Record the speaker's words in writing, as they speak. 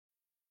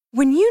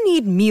When you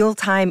need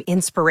mealtime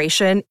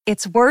inspiration,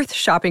 it's worth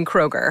shopping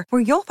Kroger,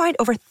 where you'll find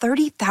over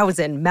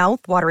 30,000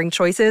 mouth-watering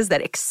choices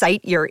that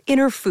excite your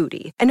inner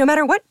foodie. And no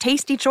matter what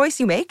tasty choice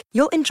you make,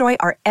 you'll enjoy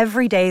our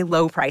everyday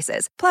low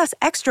prices, plus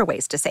extra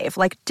ways to save,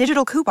 like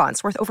digital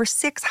coupons worth over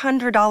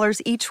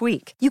 $600 each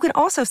week. You can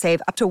also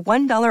save up to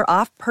 $1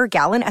 off per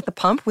gallon at the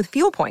pump with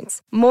fuel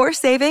points. More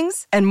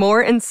savings and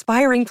more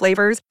inspiring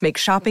flavors make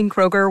shopping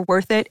Kroger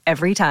worth it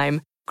every time.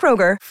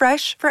 Kroger,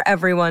 fresh for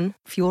everyone.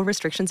 Fuel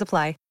restrictions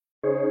apply.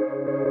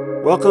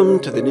 Welcome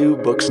to the New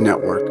Books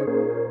Network.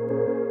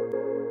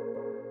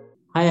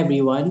 Hi,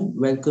 everyone.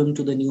 Welcome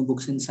to the New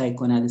Books in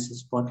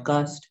Psychoanalysis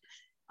podcast.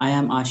 I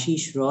am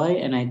Ashish Roy,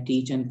 and I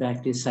teach and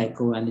practice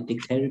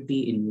psychoanalytic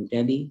therapy in New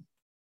Delhi.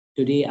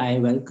 Today, I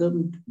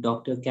welcomed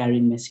Dr.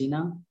 Karen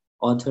Messina,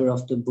 author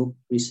of the book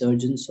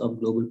Resurgence of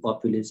Global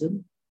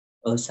Populism,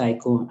 a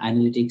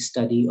psychoanalytic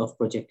study of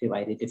projective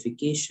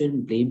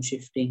identification, blame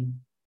shifting,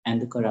 and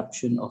the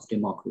corruption of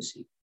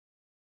democracy.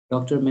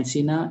 Dr.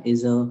 Messina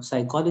is a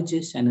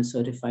psychologist and a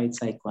certified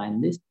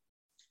psychoanalyst,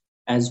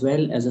 as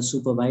well as a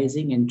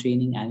supervising and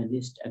training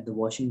analyst at the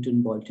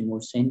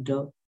Washington-Baltimore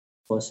Center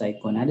for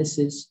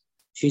Psychoanalysis.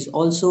 She's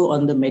also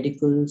on the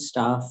medical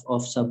staff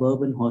of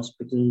Suburban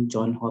Hospital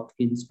Johns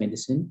Hopkins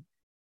Medicine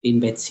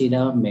in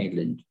Bethesda,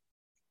 Maryland.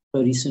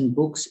 Her recent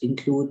books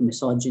include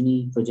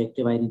Misogyny,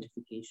 Projective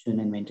Identification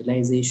and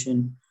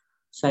Mentalization,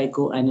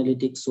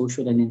 Psychoanalytic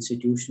Social and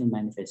Institutional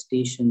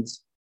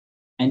Manifestations,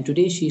 and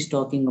today she's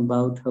talking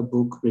about her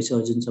book,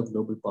 Resurgence of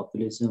Global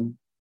Populism,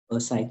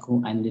 a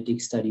psychoanalytic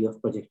study of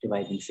projective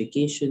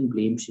identification,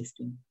 blame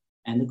shifting,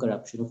 and the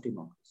corruption of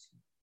democracy.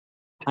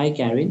 Hi,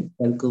 Karen.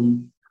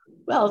 Welcome.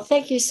 Well,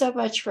 thank you so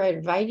much for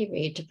inviting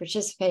me to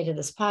participate in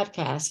this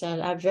podcast,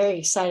 and I'm very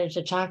excited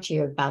to talk to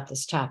you about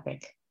this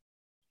topic.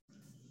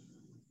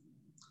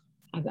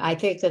 I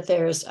think that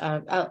there's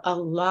a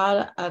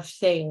lot of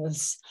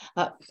things,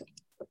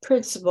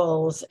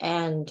 principles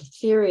and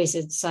theories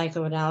in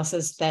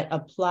psychoanalysis that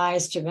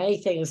applies to many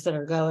things that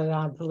are going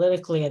on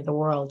politically in the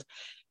world.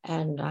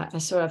 And I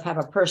sort of have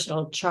a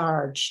personal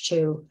charge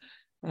to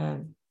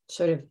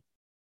sort of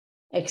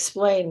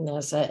explain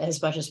this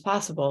as much as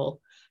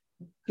possible,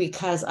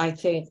 because I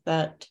think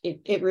that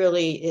it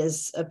really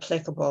is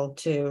applicable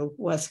to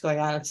what's going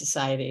on in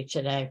society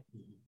today.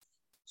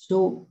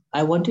 So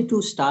I wanted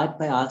to start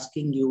by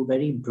asking you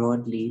very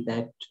broadly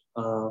that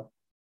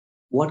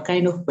what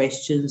kind of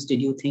questions did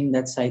you think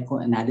that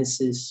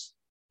psychoanalysis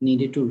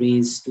needed to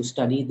raise to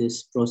study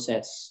this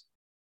process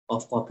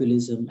of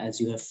populism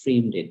as you have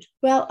framed it?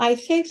 Well, I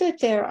think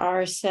that there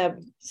are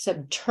some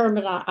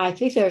terminal. I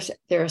think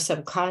there are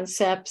some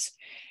concepts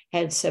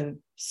and some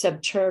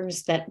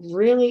terms that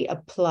really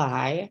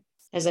apply,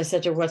 as I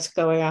said, to what's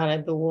going on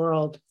in the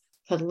world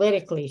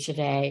politically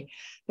today.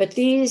 But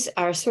these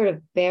are sort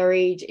of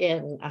buried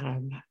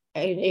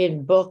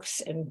in books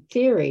and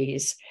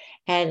theories,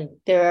 and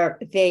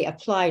they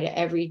apply to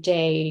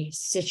everyday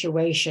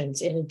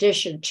situations in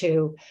addition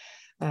to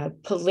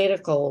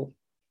political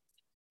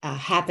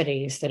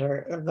happenings that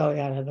are going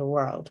on in the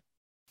world.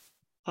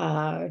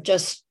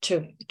 Just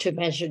to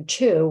mention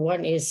two,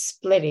 one is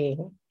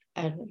splitting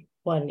and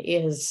one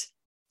is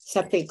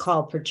something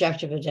called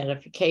projective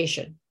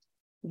identification.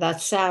 That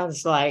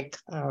sounds like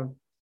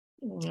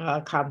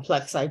a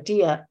complex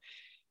idea,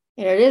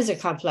 and it is a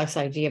complex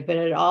idea, but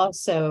it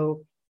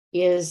also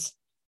is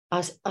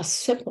a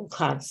simple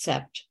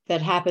concept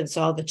that happens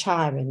all the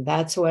time, and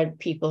that's when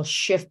people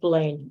shift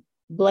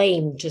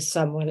blame to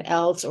someone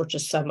else or to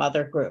some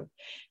other group.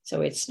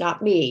 So it's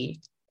not me,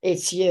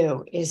 it's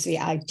you is the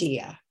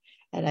idea.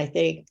 And I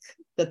think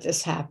that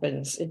this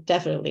happens, it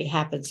definitely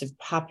happens in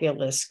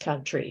populist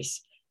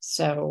countries.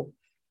 So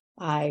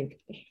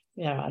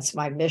it's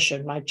my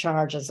mission, my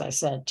charge, as I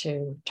said,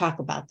 to talk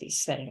about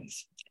these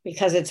things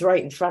because it's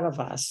right in front of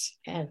us,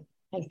 and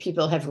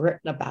people have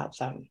written about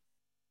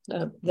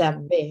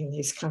them being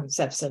these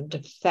concepts and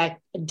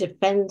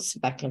defense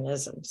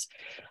mechanisms.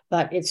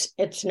 But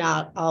it's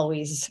not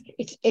always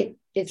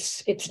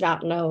it's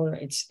not known.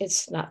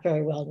 It's not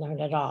very well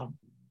known at all.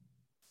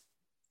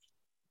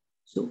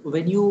 So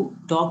when you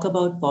talk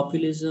about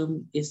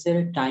populism, is there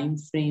a time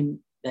frame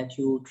that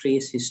you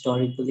trace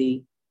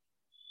historically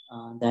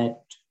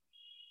that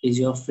is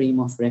your frame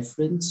of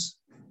reference?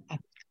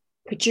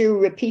 Could you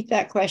repeat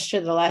that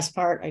question, the last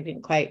part? I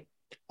didn't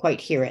quite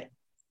hear it.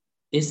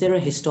 Is there a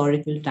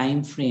historical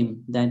time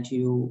frame that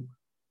you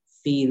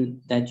feel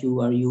that you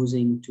are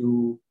using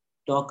to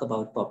talk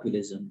about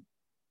populism?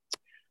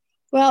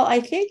 Well, I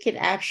think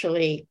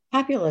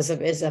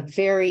populism is a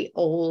very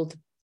old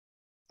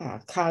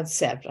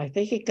concept. I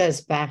think it goes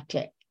back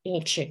to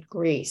ancient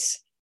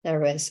Greece. There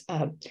was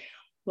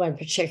one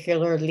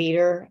particular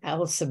leader,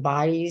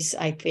 Alcibiades,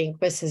 I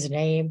think was his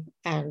name.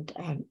 And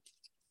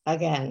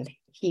again,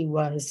 he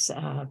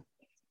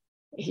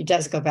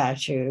does go back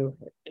to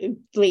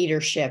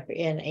leadership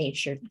in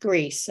ancient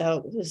Greece.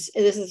 So this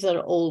is an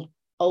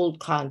old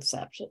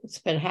concept. It's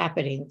been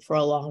happening for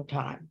a long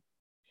time.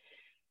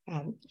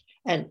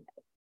 And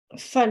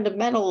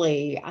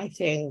fundamentally, I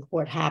think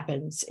what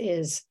happens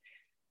is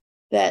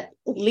that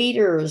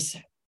leaders,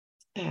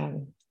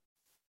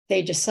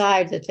 they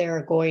decide that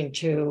they're going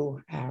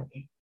to,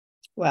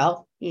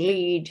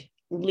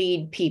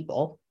 lead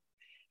people.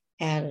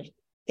 And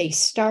they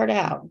start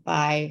out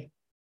by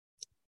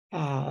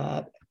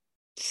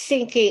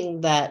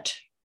thinking that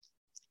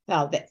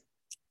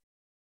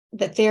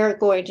they're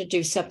going to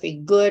do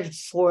something good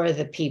for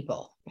the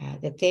people,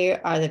 that they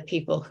are the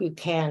people who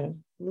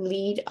can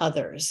lead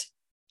others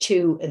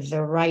to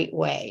the right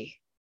way.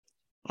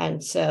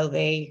 And so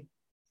they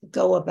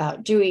go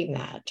about doing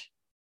that.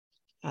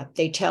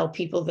 They tell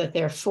people that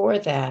they're for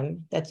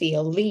them, that the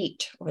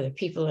elite or the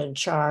people in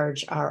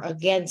charge are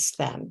against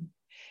them,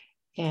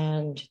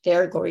 and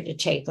they're going to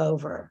take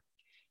over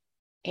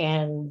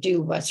and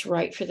do what's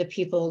right for the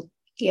people,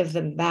 give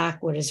them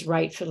back what is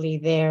rightfully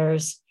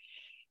theirs.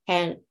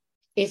 And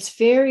it's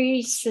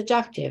very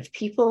seductive.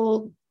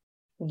 People,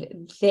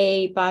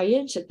 they buy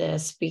into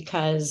this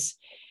because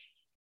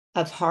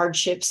of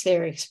hardships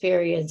they're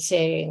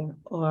experiencing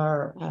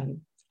or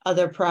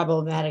other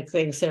problematic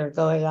things that are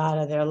going on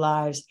in their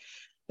lives.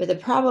 But the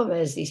problem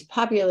is these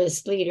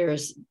populist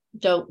leaders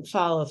don't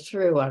follow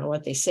through on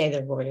what they say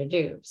they're going to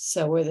do.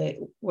 So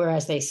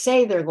whereas they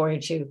say they're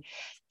going to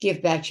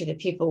give back to the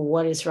people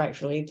what is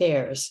rightfully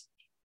theirs,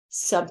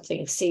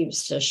 something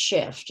seems to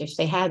shift. If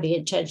they had the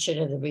intention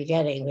in the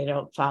beginning, they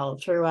don't follow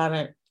through on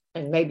it.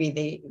 And maybe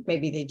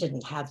they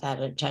didn't have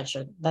that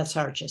intention. That's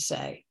hard to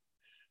say.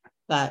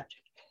 But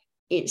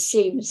it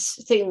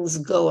seems things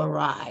go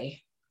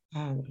awry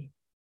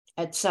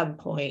at some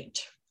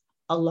point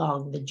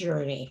along the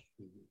journey.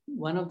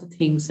 One of the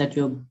things that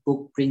your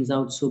book brings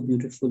out so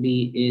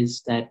beautifully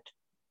is that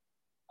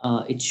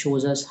it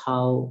shows us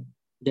how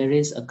there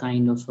is a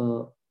kind of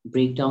a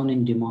breakdown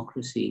in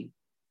democracy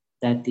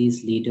that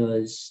these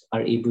leaders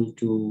are able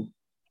to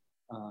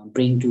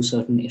bring to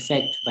certain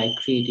effect by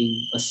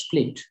creating a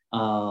split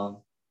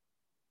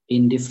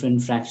in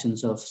different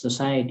fractions of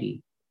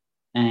society.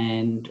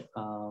 And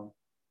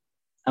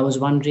I was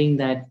wondering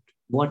that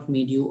what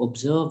made you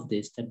observe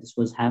this, that this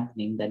was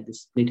happening, that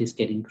this split is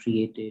getting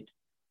created,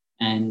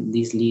 and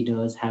these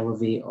leaders have a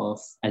way of,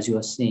 as you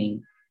are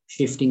saying,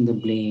 shifting the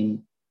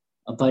blame,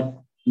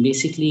 but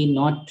basically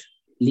not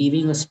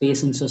leaving a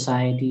space in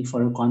society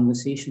for a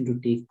conversation to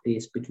take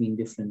place between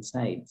different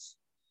sides?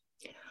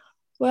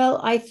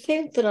 Well, I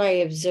think that I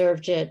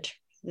observed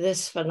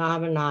this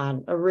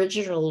phenomenon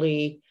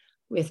originally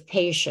with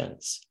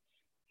patients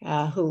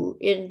who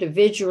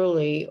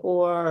individually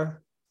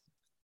or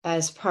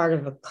as part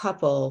of a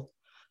couple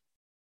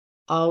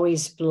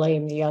always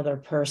blame the other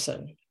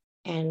person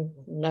and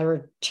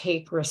never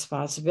take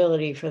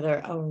responsibility for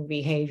their own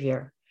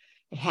behavior.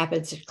 It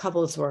happens at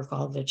couples work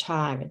all the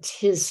time. It's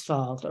his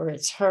fault or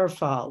it's her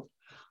fault.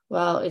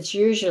 Well, it's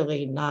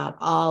usually not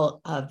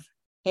all of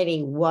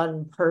any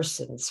one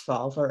person's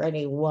fault or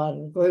any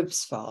one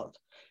group's fault.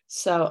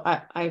 So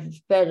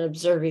I've been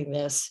observing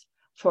this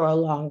for a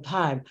long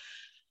time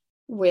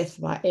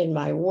in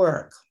my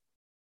work.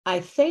 I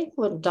think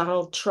when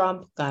Donald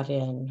Trump got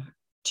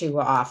into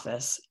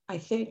office, I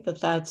think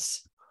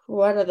that's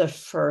one of the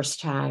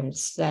first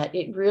times that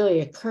it really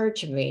occurred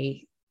to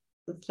me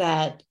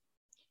that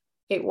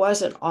it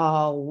wasn't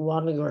all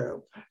one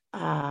group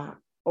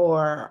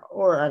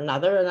or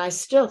another, and I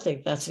still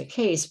think that's the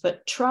case,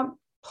 but Trump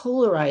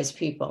polarized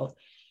people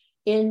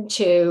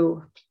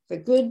into the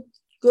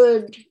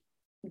good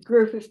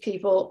group of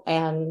people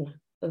and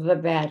the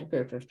bad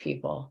group of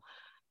people.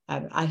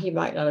 He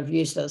might not have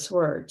used those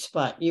words,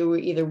 but you were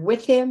either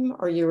with him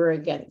or you were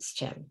against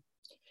him.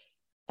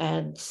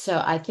 And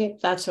so I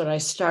think that's when I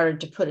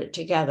started to put it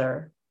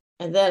together.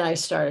 And then I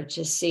started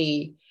to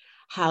see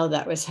how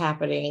that was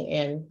happening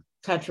in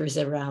countries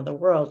around the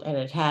world, and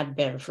it had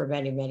been for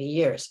many, many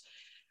years.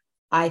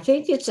 I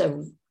think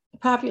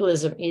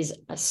populism is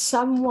a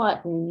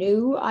somewhat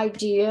new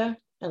idea,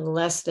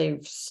 unless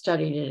they've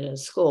studied it in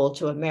school,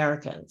 to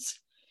Americans.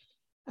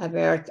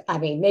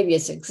 Maybe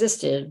it's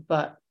existed,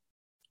 but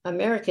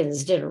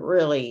Americans didn't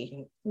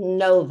really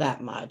know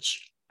that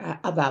much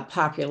about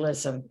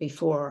populism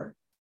before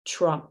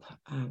Trump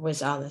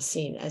was on the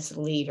scene as a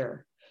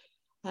leader.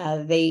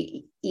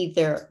 They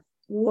either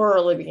were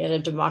living in a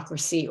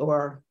democracy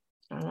or,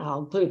 and I'll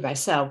include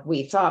myself,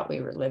 we thought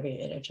we were living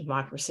in a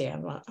democracy.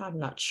 I'm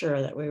not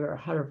sure that we were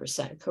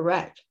 100%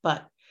 correct,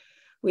 but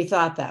we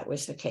thought that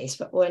was the case.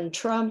 But when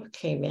Trump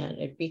came in,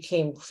 it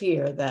became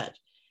clear that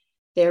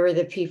there were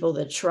the people,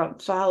 the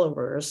Trump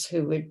followers,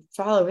 who would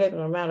follow him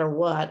no matter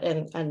what,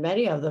 and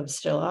many of them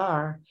still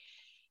are,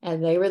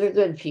 and they were the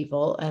good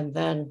people. And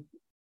then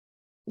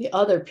the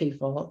other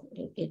people,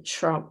 in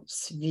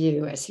Trump's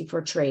view, as he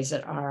portrays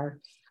it, are,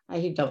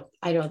 I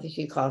don't think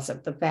he calls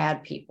them the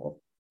bad people,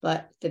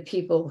 but the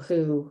people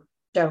who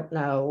don't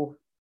know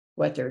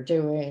what they're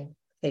doing.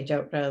 They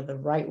don't know the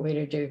right way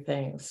to do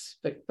things,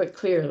 but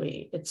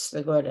clearly it's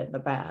the good and the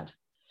bad.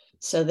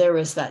 So there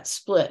was that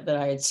split that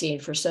I had seen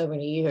for so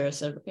many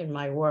years in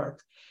my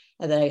work,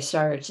 and that I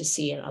started to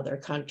see in other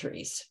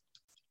countries.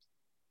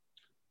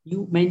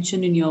 You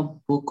mentioned in your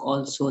book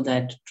also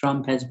that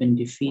Trump has been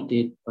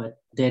defeated, but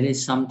there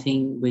is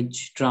something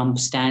which Trump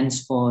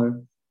stands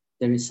for.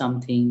 There is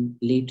something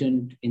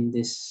latent in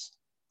this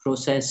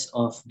process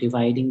of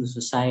dividing the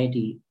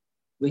society,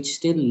 which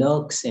still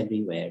lurks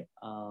everywhere.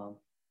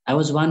 I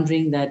was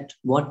wondering that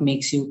what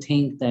makes you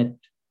think that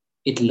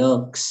it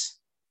lurks,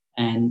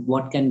 and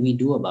what can we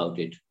do about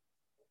it?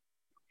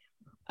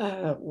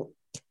 Uh,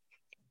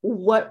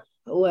 what,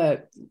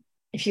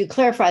 if you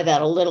clarify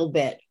that a little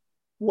bit,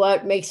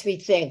 what makes me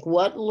think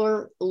what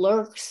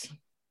lurks?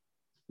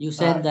 You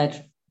said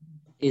that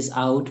is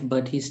out,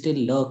 but he still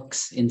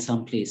lurks in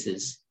some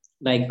places.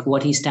 Like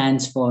what he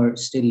stands for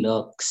still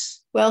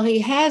lurks. Well, he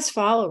has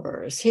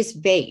followers, his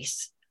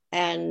base,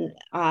 and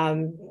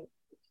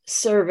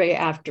survey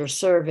after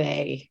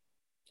survey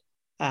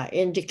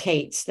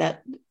indicates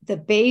that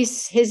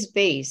his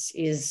base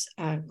is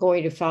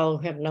going to follow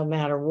him no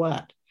matter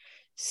what.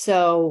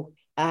 So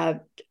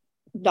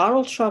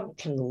Donald Trump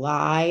can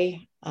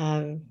lie,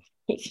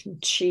 he can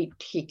cheat,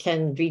 he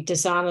can be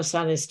dishonest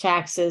on his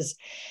taxes.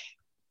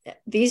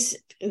 These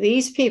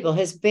people,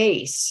 his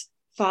base,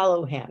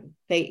 follow him.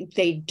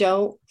 They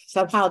don't,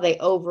 somehow they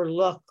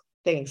overlook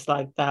things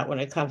like that when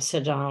it comes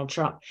to Donald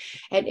Trump.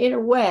 And in a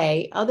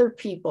way, other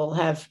people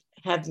have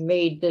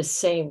made this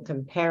same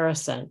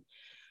comparison.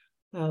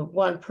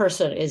 One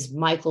person is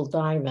Michael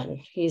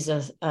Diamond. He's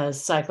a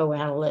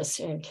psychoanalyst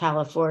in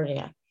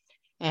California.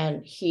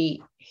 And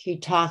he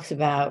talks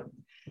about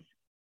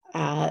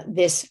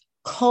this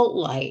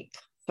cult-like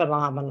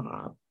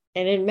phenomenon.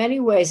 And in many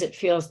ways, it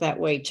feels that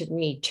way to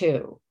me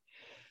too.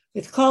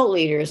 With cult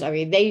leaders, I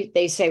mean,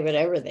 they say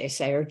whatever they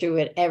say or do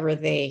whatever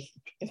they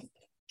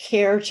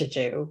care to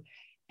do,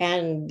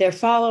 and their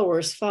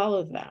followers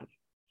follow them.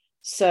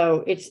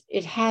 So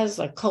it has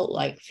a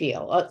cult-like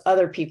feel.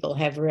 Other people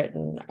have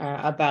written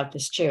about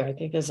this too. I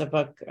think there's a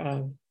book,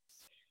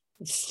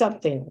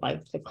 something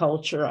like the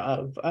cult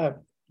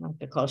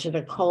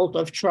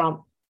of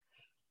Trump.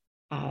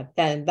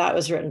 Then that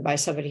was written by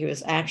somebody who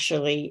was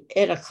actually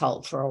in a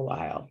cult for a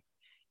while.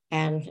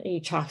 And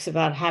he talks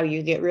about how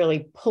you get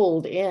really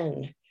pulled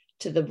in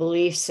to the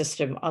belief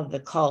system of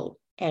the cult,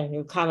 and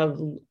you kind of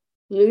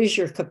lose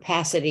your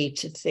capacity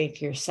to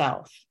think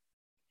yourself.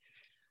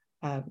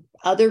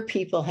 Other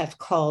people have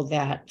called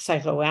that,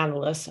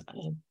 psychoanalysts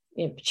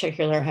in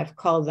particular, have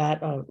called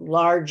that a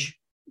large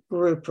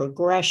group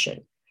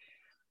regression.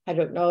 I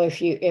don't know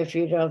if you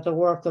know the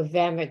work of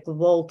Vamik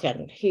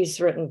Volkan.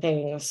 He's written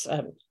things.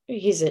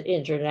 He's an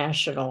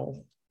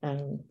international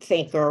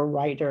thinker,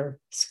 writer,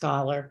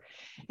 scholar,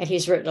 and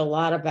he's written a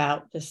lot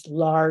about this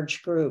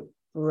large group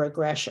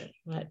regression.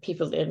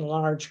 People in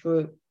large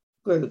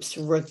groups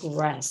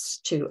regress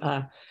to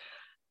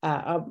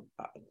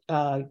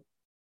a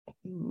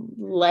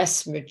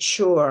less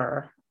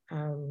mature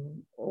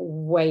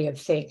way of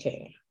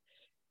thinking,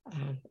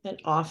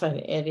 and often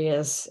it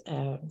is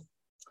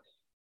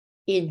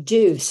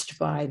induced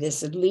by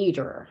this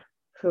leader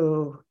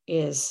who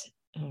is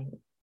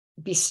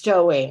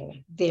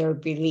bestowing their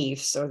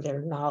beliefs or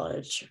their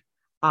knowledge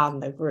on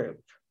the group.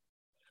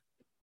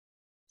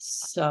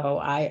 So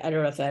I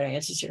don't know if that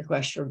answers your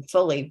question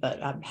fully,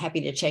 but I'm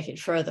happy to take it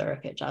further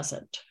if it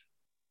doesn't.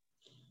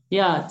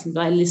 Yeah,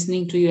 by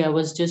listening to you, I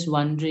was just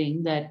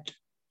wondering that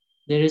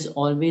there is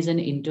always an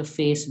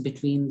interface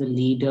between the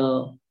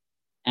leader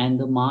and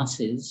the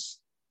masses,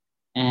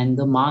 and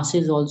the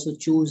masses also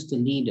choose the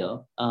leader.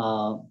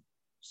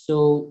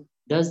 So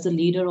does the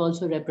leader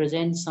also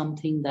represent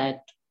something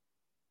that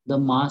the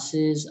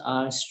masses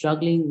are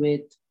struggling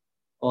with,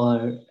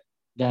 or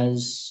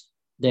does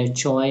their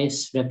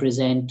choice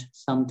represent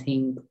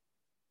something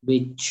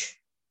which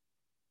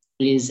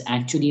is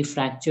actually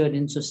fractured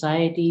in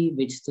society,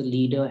 which the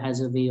leader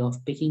has a way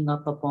of picking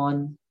up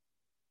upon,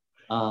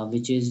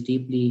 which is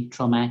deeply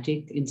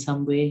traumatic in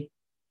some way?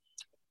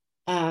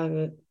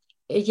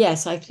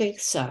 Yes, I think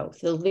so.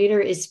 The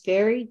leader is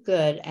very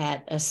good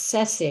at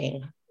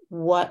assessing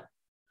what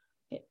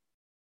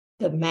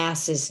the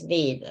masses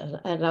need.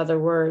 In other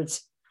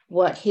words,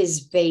 what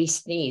his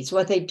base needs,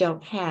 what they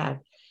don't have.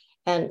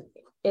 And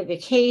in the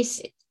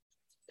case,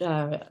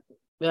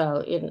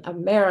 in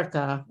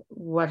America,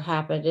 what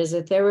happened is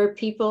that there were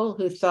people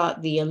who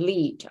thought the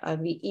elite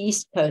on the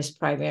East Coast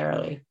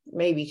primarily,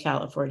 maybe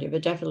California,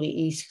 but definitely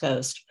East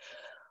Coast,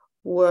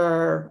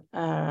 were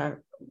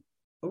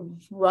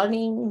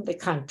running the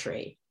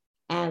country,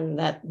 and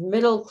that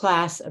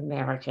middle-class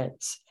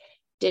Americans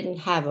didn't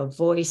have a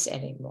voice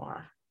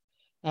anymore.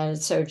 And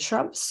so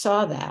Trump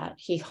saw that,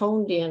 he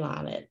honed in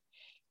on it,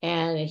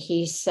 and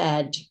he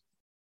said,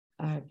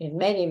 in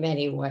many,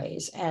 many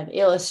ways, and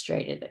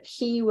illustrated that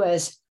he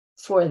was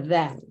for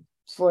them,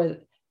 for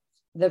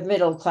the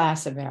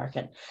middle-class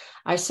American.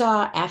 I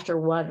saw after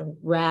one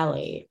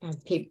rally, and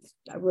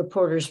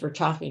reporters were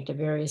talking to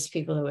various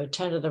people who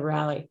attended the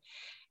rally,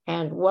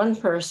 and one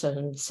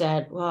person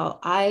said, well,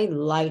 I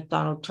like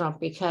Donald Trump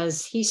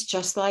because he's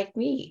just like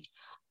me.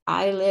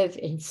 I live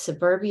in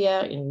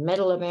suburbia in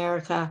middle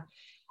America.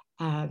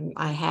 And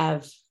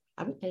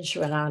she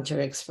went on to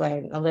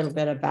explain a little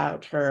bit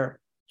about her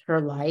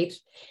life.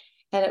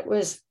 And it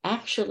was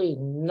actually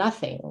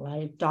nothing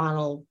like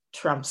Donald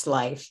Trump's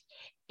life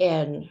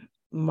in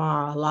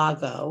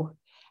Mar-a-Lago,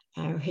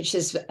 which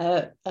is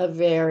a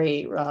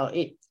very, well,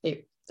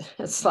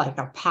 it's like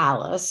a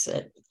palace.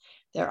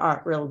 There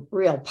aren't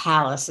real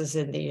palaces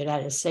in the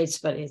United States,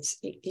 but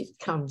it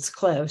comes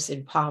close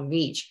in Palm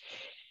Beach.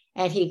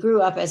 And he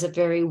grew up as a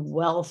very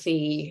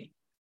wealthy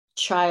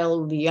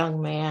child,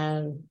 young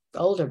man,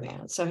 older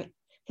man. So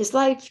his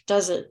life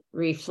doesn't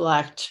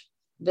reflect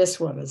this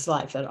woman's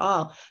life at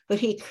all, but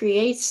he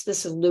creates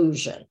this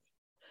illusion.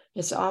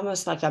 It's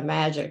almost like a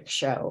magic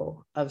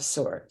show of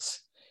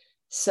sorts,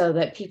 so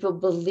that people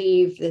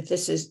believe that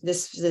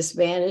this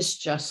man is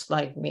just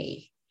like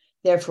me.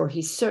 Therefore,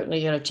 he's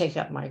certainly going to take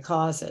up my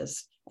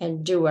causes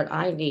and do what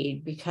I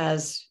need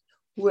because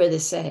we're the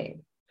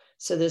same.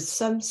 So there's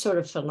some sort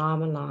of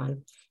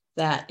phenomenon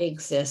that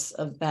exists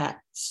of that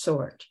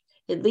sort,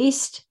 at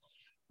least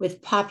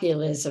with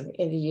populism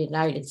in the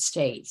United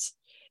States.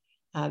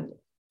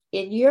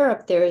 In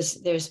Europe, there's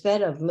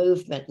been a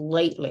movement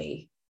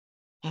lately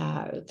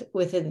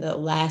within the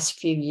last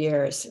few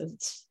years.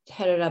 It's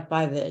headed up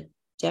by the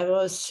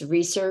Demos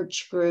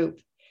Research Group,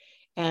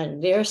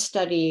 and they're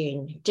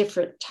studying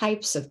different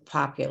types of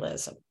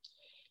populism.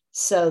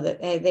 So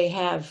that they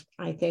have,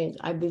 I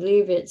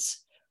believe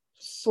it's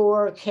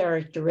 4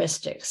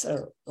 characteristics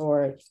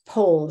or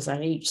poles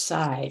on each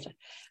side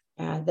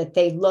that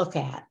they look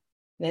at.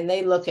 And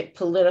they look at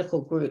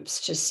political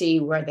groups to see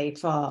where they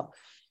fall.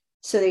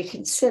 So they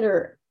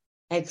consider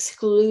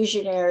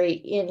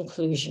exclusionary,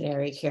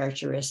 inclusionary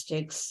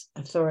characteristics,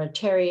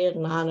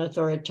 authoritarian,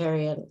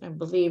 non-authoritarian. I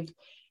believe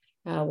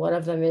one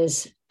of them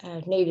is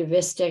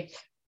nativistic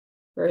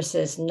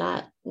versus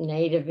not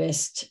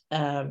nativist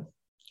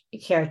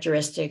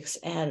characteristics,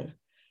 and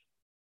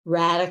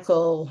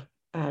radical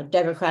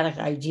democratic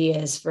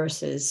ideas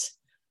versus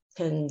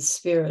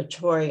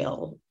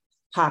conspiratorial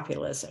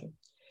populism.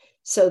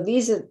 So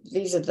these are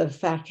the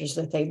factors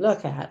that they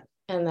look at,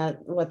 and that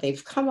what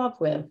they've come up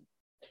with,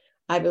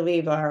 I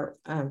believe, are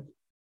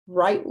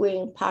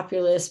right-wing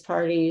populist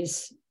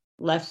parties,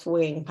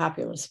 left-wing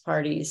populist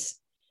parties,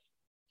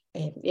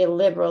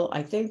 illiberal,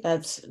 I think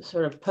that's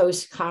sort of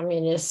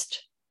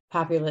post-communist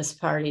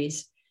populist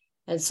parties,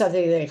 and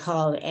something they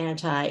call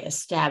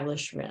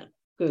anti-establishment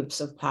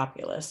groups of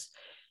populists.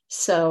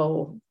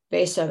 So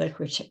based on the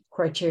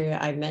criteria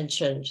I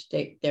mentioned,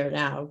 they're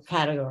now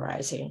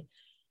categorizing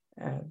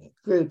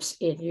groups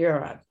in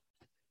Europe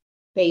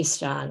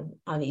based on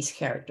these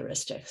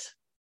characteristics.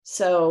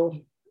 So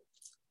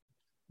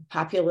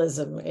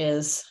populism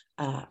is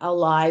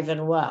alive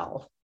and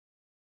well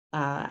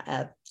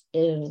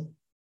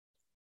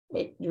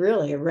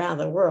really around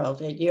the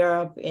world, in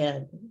Europe,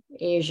 in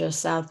Asia,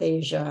 South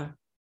Asia,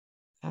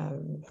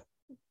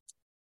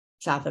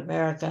 South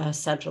America,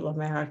 Central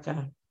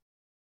America,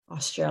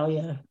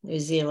 Australia, New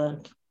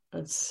Zealand.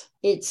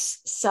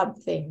 It's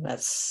something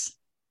that's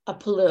a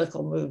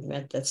political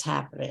movement that's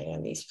happening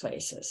in these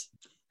places.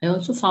 I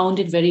also found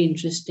it very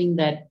interesting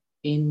that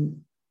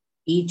in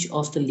each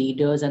of the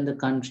leaders and the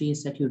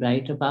countries that you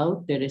write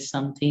about, there is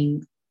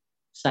something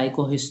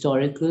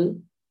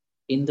psychohistorical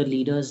in the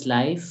leader's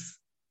life,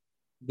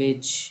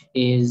 which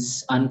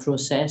is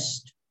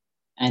unprocessed,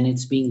 and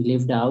it's being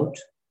lived out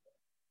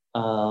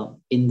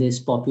in this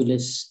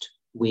populist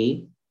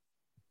way.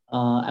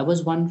 I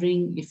was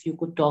wondering if you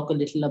could talk a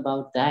little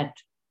about that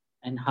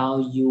and how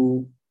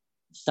you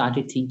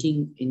started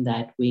thinking in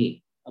that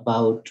way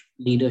about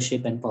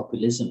leadership and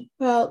populism.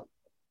 Well,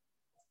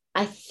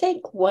 I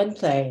think one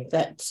thing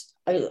that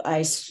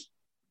I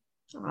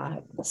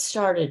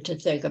started to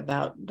think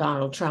about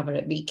Donald Trump, and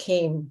it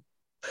became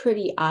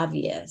pretty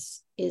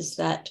obvious, is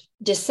that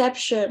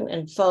deception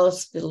and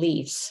false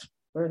beliefs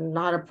were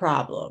not a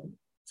problem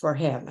for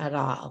him at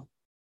all.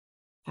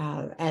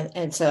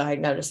 And so I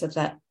noticed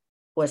that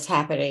was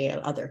happening in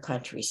other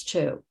countries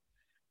too.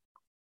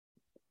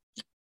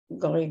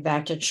 Going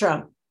back to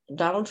Trump,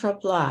 Donald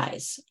Trump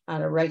lies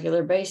on a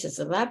regular basis,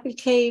 and that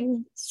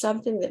became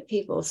something that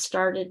people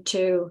started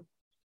to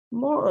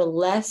more or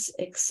less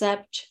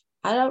accept.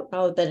 I don't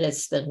know that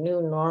it's the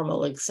new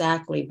normal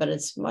exactly, but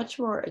it's much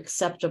more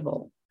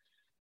acceptable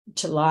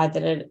to lie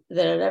than it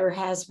ever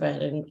has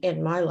been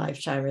in my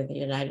lifetime in the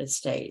United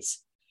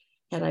States.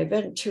 And I've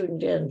been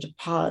tuned into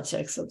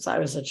politics since I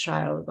was a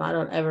child, and I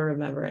don't ever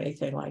remember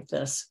anything like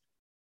this.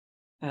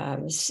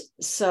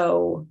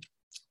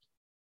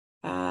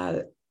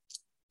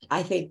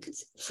 I think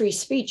free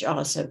speech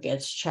also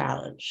gets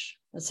challenged.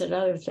 That's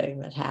another thing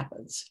that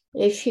happens.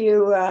 If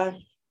you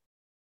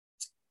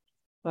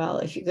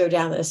go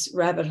down this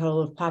rabbit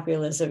hole of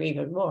populism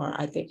even more,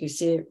 I think you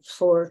see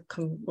 4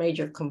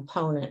 major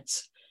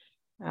components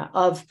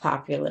of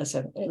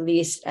populism, at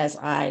least as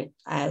I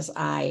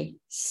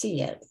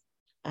see it,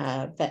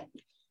 that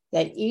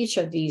each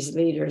of these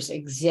leaders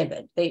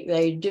exhibit.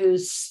 They do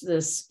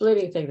the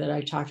splitting thing that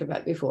I talked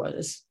about before,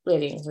 the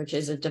splitting, which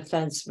is a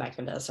defense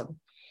mechanism.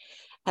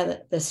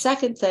 And the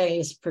second thing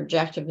is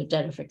projective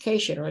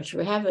identification, which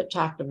we haven't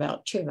talked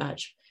about too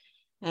much.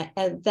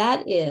 And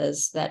that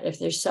is that if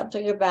there's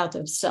something about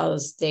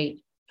themselves they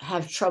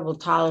have trouble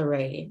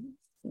tolerating,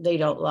 they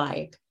don't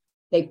like,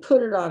 they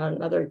put it on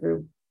another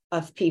group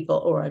of people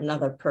or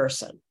another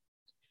person.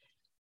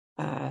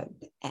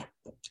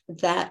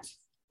 That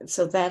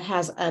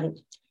has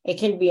it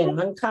can be an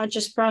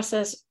unconscious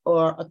process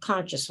or a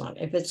conscious one.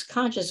 If it's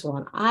conscious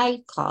one,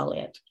 I call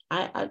it,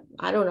 I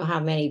don't know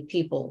how many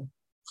people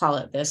call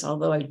it this,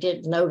 although I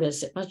did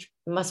notice it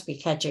must be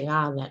catching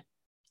on that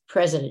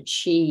President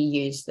Xi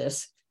used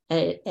this,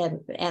 and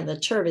the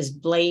term is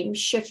blame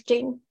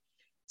shifting.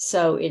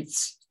 So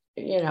it's,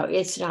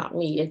 it's not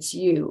me, it's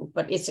you,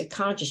 but it's a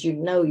conscious,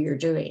 you're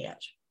doing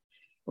it.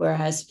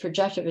 Whereas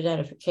projective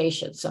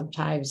identification,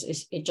 sometimes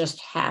it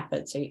just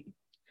happens,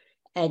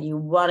 and you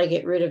want to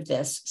get rid of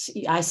this.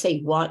 I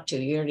say want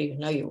to, you don't even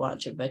know you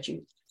want to, but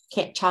you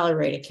can't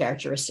tolerate a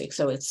characteristic,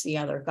 so it's the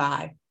other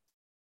guy.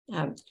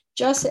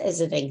 Just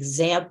as an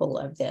example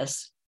of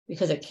this,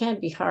 because it can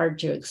be hard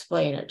to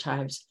explain at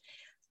times,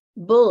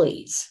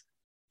 bullies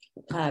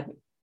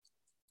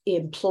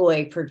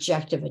employ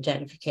projective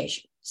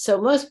identification.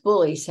 So most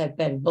bullies have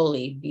been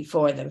bullied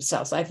before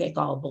themselves. I think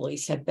all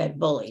bullies have been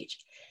bullied.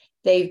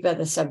 They've been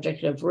the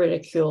subject of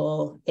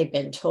ridicule. They've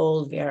been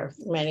told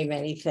many,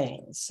 many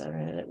things.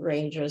 It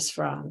ranges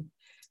from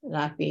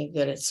not being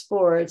good at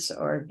sports,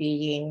 or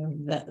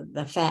being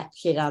the fat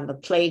kid on the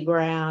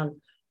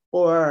playground,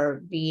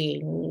 or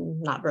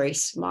being not very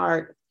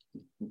smart.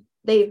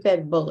 They've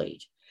been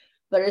bullied.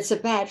 But it's a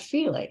bad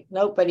feeling.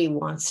 Nobody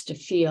wants to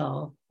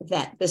feel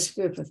that this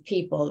group of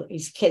people,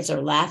 these kids,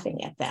 are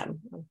laughing at them.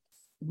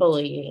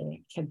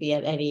 Bullying can be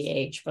at any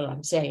age, but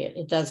I'm saying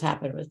it does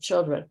happen with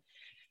children.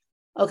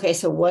 Okay,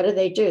 so what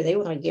do? They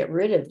want to get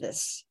rid of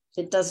this.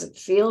 It doesn't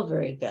feel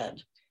very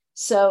good.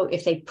 So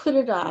if they put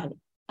it on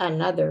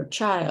another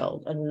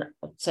child, and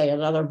say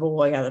another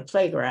boy on the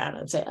playground,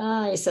 and say,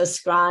 he's so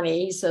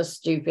scrawny, he's so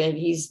stupid,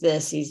 he's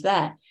this, he's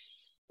that,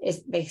 it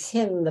makes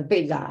him the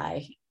big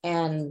guy.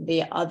 And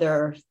the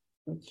other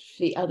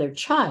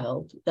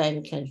child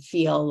then can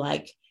feel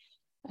like,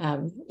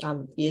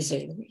 I'm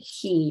using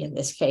he in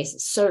this case,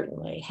 it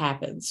certainly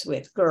happens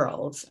with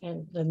girls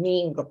and the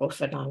mean girl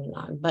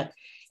phenomenon, but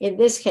in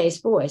this case,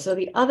 boys. So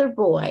the other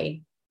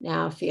boy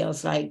now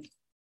feels like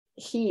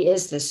he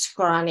is the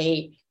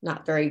scrawny,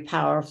 not very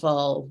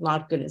powerful,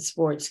 not good at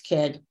sports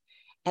kid.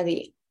 And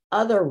the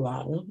other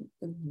one,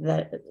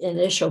 the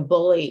initial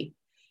bully,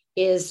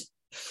 is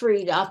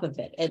freed up of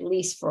it, at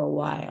least for a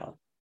while.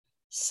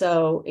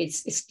 So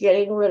it's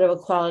getting rid of a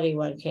quality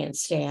one can't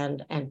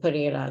stand and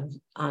putting it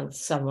on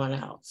someone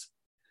else.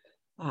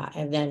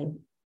 And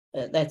then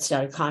that's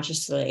done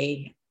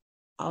consciously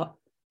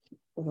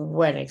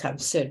when it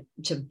comes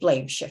to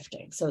blame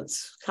shifting. So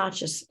it's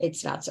conscious,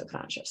 it's not so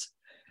conscious.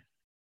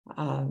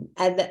 And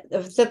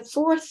the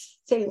fourth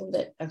thing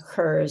that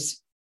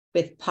occurs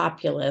with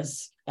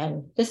populace,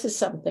 and this is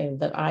something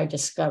that I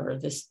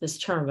discovered, this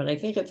term, but I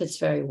think it fits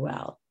very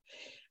well.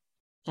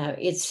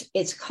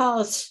 It's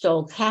called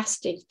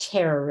stochastic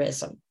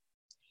terrorism.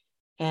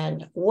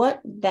 And what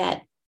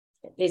that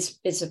is,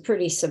 it's a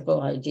pretty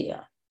simple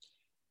idea.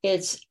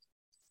 It's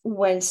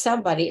when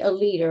somebody, a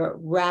leader,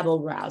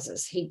 rabble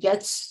rouses, he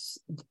gets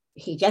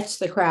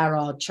the crowd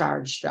all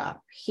charged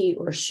up, he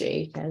or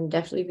she, can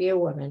definitely be a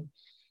woman.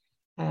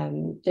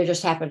 There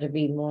just happen to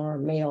be more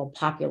male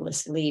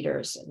populist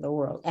leaders in the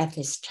world at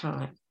this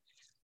time.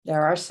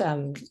 There are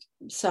some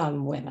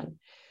women,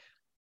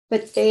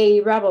 but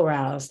they rabble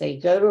rouse. They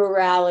go to a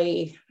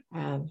rally,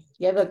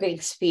 give a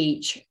big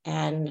speech,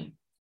 and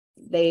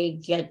they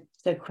get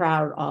the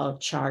crowd all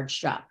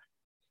charged up.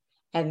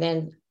 And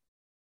then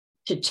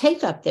to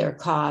take up their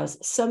cause,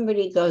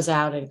 somebody goes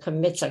out and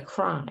commits a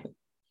crime.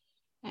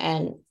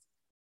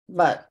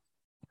 But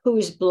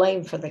who's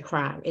blamed for the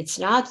crime? It's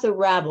not the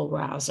rabble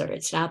rouser.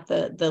 It's not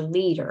the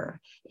leader.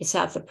 It's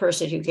not the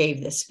person who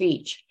gave the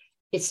speech.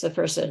 It's the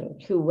person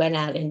who went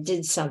out and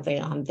did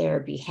something on their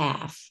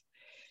behalf.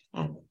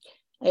 An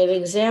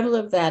example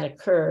of that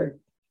occurred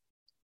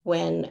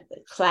when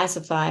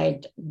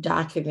classified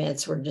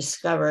documents were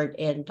discovered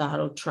in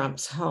Donald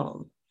Trump's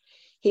home.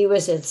 He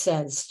was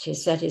incensed. He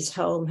said his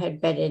home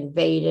had been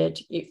invaded,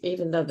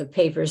 even though the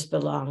papers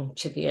belonged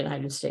to the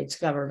United States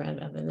government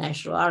and the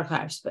National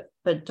Archives.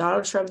 But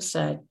Donald Trump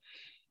said,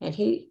 and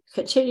he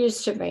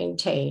continues to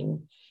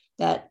maintain,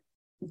 that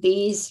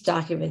these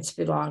documents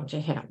belong to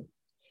him.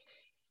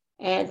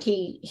 And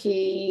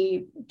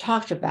he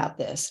talked about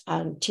this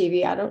on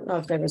TV. I don't know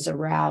if there was a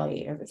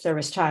rally, or if there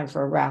was time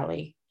for a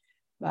rally,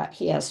 but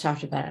he has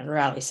talked about it in a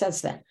rally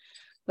since then.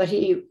 But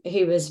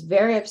he was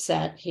very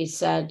upset. He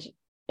said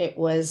it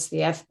was the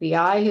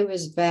FBI who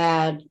was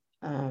bad,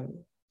 the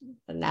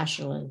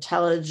National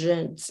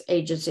Intelligence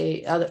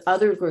Agency,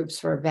 other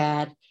groups were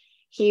bad.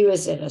 He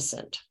was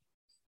innocent.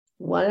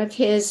 One of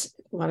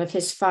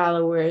his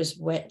followers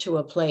went to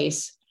a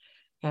place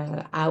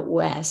out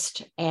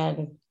west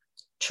and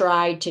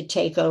tried to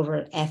take over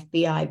an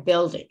FBI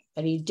building,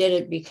 but he did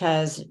it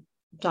because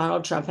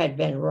Donald Trump had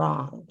been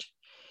wronged.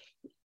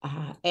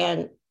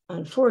 And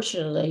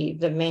unfortunately,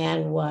 the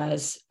man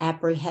was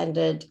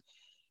apprehended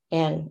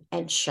and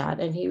shot,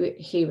 and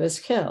he was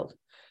killed.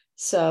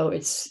 So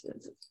it's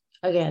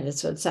again,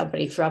 it's when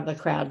somebody from the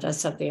crowd does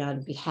something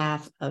on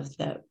behalf of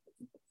the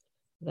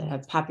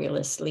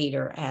populist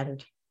leader,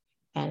 and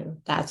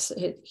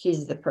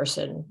he's the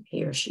person,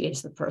 he or she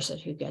is the person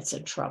who gets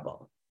in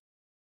trouble.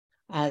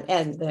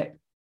 And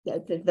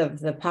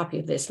the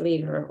populist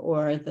leader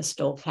or the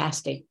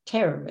stochastic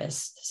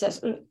terrorist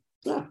says,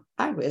 no,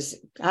 I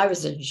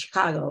was in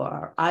Chicago,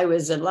 or I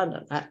was in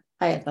London.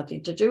 I had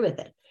nothing to do with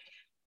it.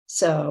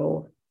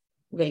 So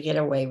they get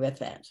away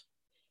with it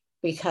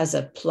because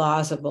of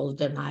plausible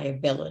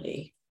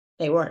deniability.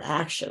 They weren't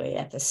actually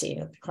at the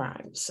scene of the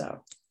crime.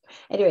 So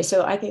anyway,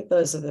 so I think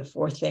those are the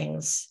four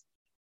things: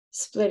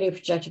 splitting,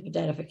 projective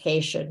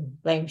identification,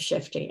 blame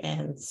shifting,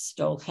 and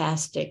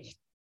stochastic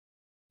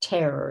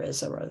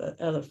terrorism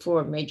are the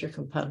four major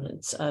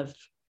components of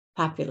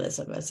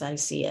populism as I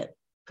see it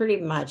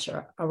pretty much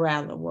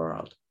around the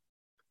world.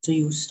 So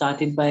you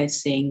started by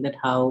saying that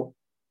how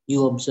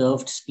you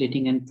observed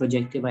splitting and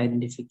projective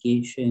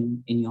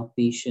identification in your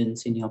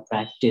patients, in your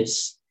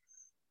practice.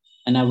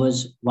 And I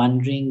was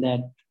wondering that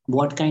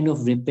what kind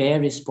of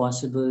repair is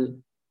possible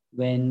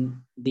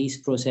when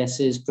these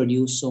processes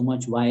produce so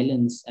much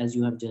violence, as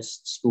you have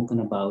just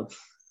spoken about,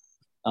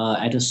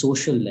 at a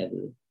social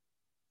level.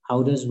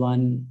 How does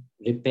one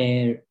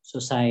repair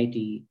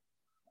society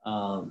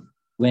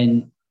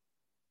when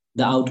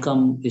the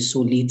outcome is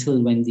so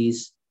lethal, when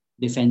these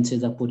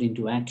defenses are put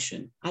into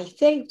action? I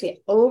think the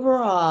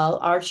overall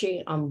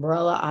arching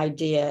umbrella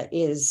idea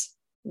is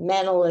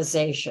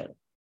mentalization,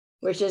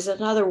 which is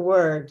another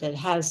word that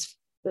has,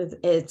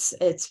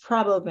 it's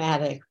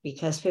problematic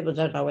because people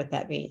don't know what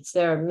that means.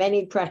 There are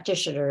many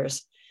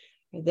practitioners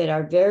that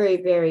are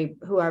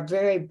who are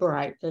very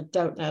bright that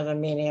don't know the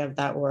meaning of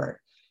that word.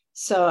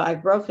 So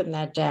I've broken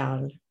that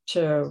down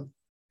to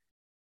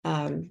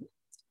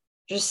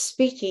just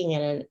speaking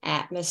in an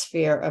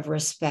atmosphere of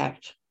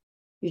respect.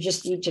 You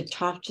just need to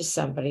talk to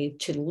somebody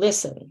to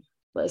listen.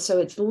 So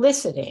it's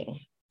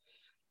listening.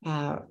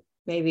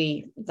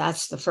 Maybe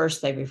that's the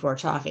first thing before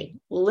talking.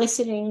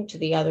 Listening to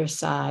the other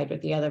side or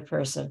the other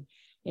person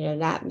in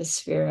an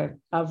atmosphere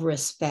of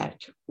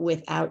respect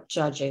without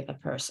judging the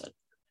person.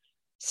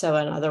 So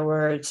in other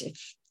words,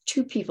 if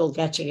two people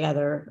get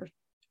together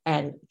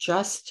and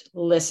just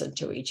listen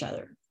to each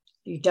other,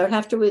 you don't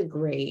have to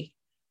agree,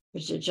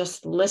 but you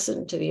just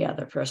listen to the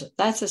other person.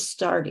 That's a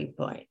starting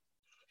point.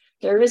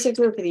 There is a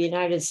group in the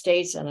United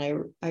States, and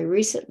I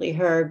recently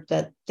heard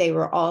that they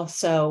were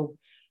also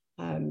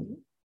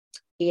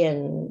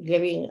in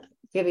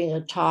giving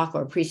a talk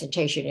or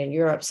presentation in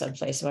Europe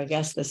someplace. So I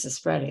guess this is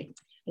spreading.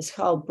 It's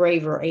called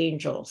Braver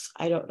Angels.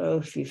 I don't know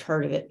if you've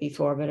heard of it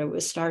before, but it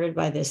was started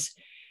by this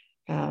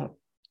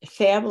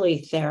family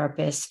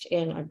therapist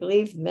in, I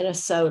believe,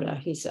 Minnesota.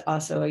 He's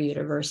also a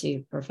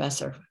university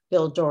professor,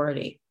 Bill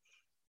Doherty.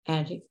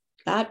 And he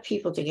got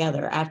people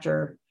together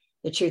after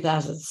the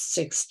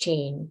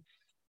 2016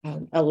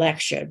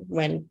 election,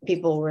 when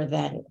people were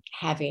then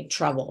having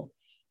trouble.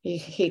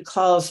 He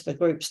calls the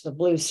groups the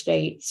blue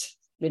states,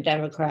 the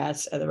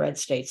Democrats, and the red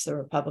states, the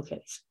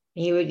Republicans.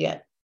 He would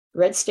get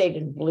red state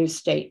and blue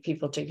state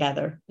people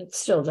together. It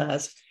still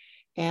does.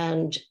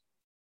 And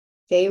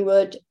they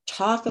would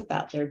talk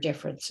about their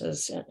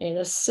differences in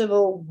a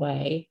civil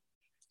way.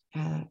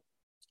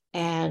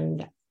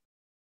 And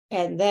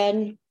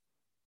then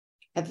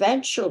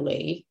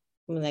eventually,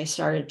 when they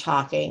started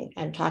talking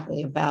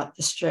about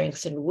the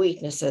strengths and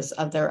weaknesses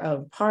of their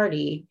own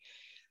party,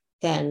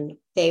 then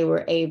they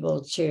were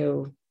able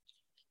to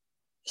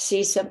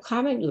see some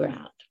common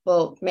ground.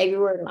 Well, maybe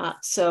we're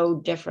not so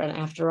different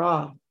after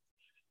all.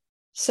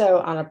 So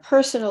on a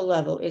personal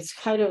level, it's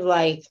kind of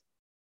like,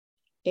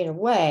 in a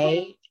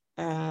way,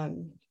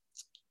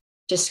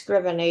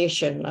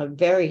 discrimination of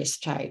various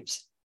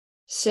types.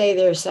 Say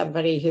there's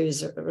somebody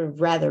who's a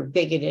rather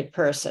bigoted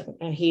person,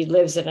 and he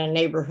lives in a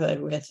neighborhood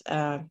with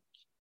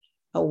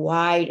a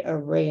wide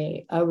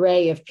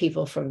array of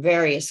people from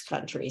various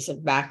countries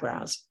and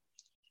backgrounds.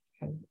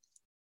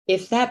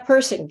 If that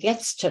person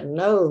gets to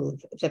know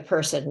the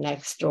person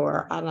next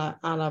door on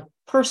a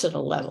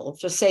personal level,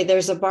 just say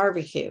there's a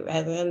barbecue,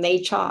 and then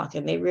they talk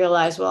and they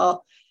realize,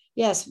 well,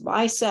 yes,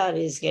 my son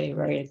is getting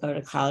ready to go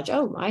to college.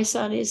 Oh, my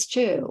son is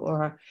too.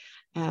 Or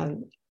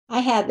I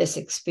had this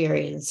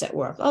experience at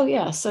work. Oh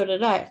yeah, so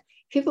did I.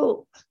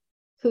 People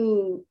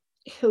who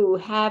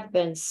have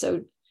been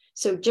so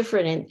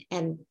different,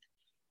 and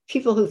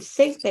people who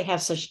think they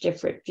have such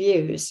different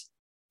views,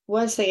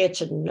 once they get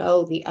to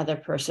know the other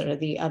person or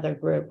the other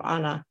group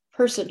on a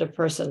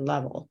person-to-person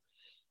level,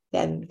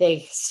 then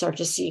they start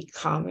to see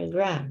common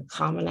ground,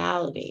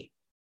 commonality.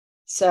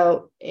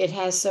 So it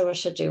has so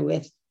much to do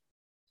with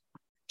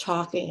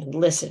talking and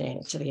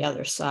listening to the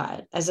other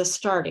side as a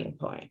starting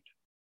point.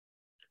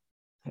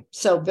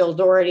 So Bill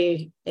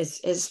Doherty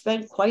has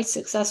been quite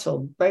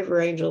successful.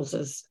 Braver Angels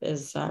is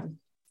it's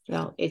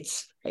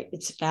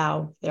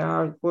now, there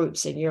are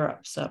groups in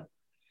Europe. So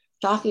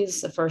talking is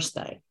the first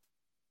thing.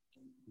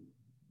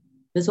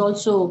 There's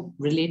also,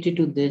 related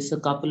to this, a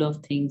couple of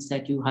things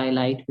that you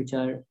highlight which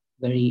are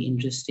very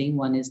interesting.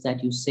 One is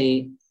that you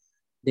say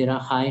there are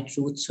high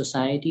truth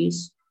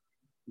societies.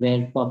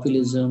 where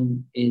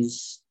populism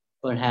is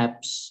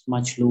perhaps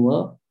much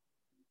lower.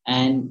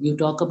 And you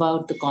talk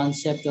about the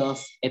concept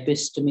of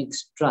epistemic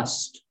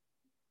trust,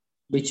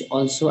 which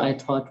also I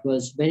thought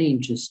was very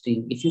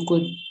interesting. If you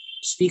could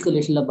speak a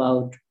little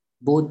about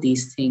both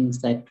these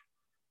things, that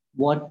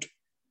what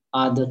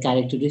are the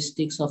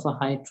characteristics of a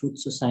high truth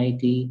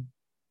society,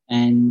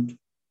 and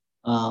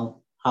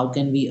how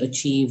can we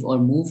achieve or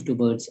move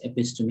towards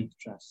epistemic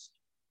trust?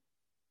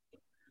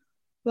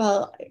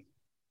 Well,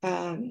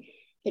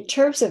 in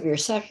terms of your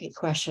second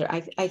question,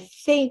 I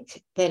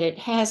think that it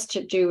has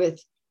to do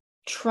with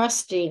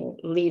trusting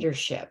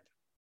leadership.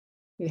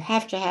 You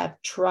have to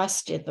have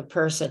trust in the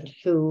person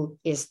who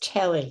is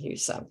telling you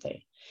something.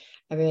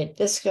 I mean,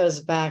 this goes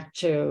back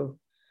to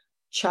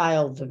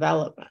child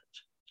development.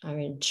 I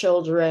mean,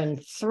 children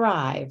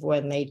thrive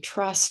when they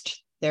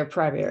trust their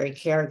primary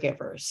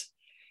caregivers.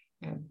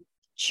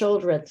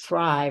 Children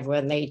thrive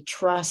when they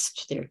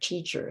trust their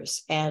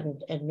teachers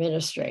and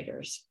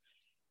administrators.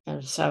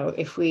 And so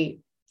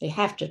they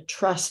have to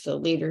trust the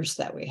leaders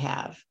that we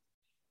have.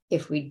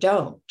 If we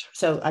don't,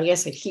 so I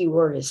guess the key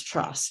word is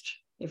trust.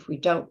 If we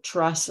don't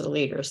trust the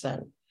leaders,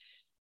 then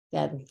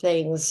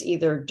things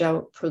either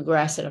don't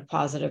progress in a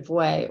positive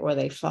way or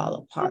they fall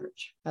apart.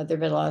 There have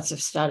been lots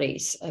of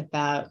studies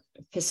about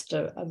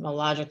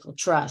epistemological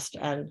trust,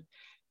 and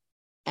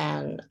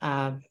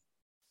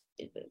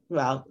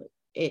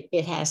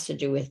it has to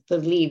do with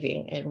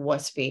believing in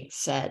what's being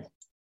said.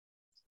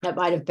 That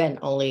might have been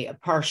only a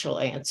partial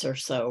answer,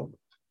 so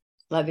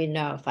let me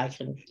know if I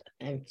can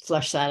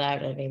flesh that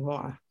out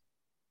anymore.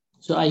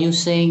 So are you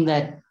saying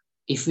that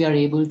if we are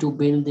able to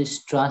build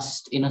this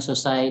trust in a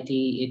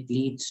society, it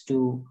leads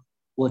to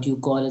what you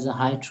call as a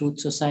high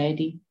truth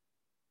society?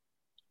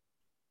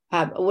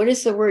 What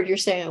is the word you're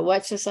saying?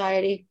 What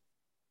society?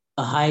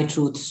 A high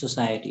truth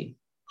society.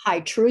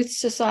 High truth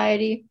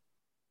society?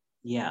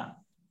 Yeah.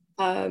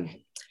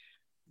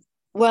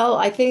 Well,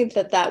 I think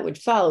that would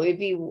follow.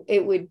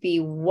 It would be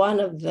one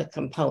of the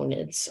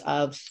components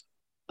of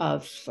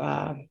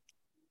a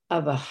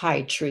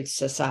high truth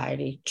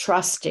society,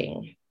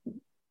 trusting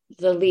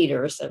the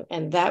leaders,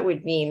 and that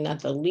would mean that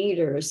the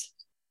leaders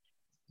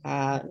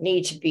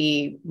need to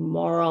be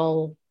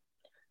moral,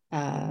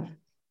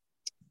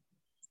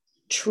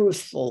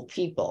 truthful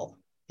people.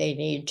 They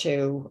need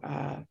to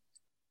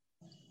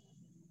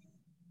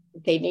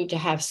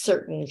have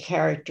certain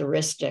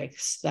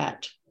characteristics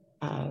that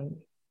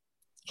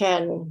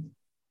can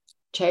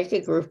take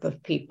a group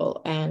of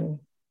people and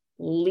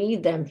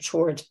lead them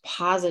towards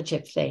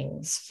positive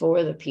things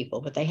for the people,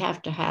 but they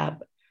have to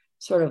have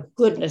sort of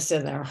goodness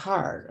in their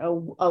heart,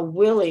 a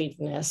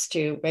willingness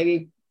to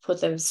maybe put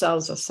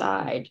themselves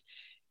aside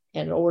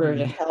in order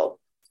to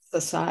help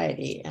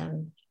society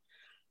and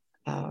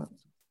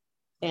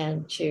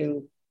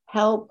to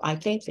help. I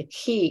think the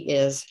key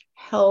is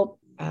help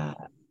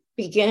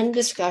begin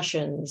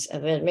discussions,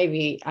 and then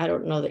maybe, I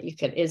don't know that you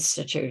can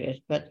institute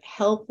it, but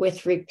help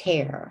with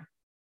repair.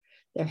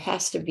 There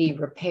has to be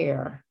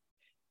repair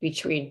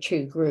between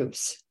two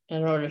groups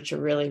in order to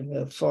really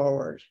move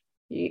forward.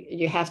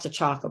 You have to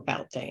talk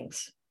about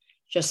things,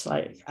 just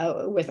like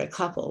with a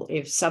couple.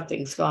 If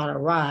something's gone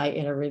awry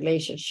in a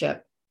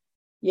relationship,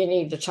 you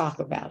need to talk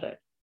about it.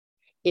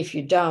 If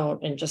you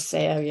don't and just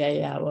say, oh,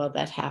 yeah, well,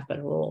 that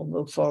happened, we'll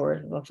move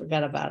forward and we'll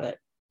forget about it,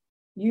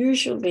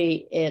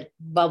 usually it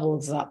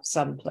bubbles up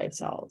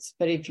someplace else.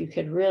 But if you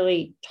could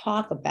really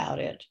talk about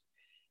it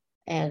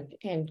and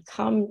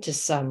come to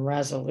some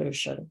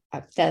resolution,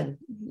 then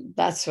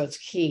that's what's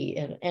key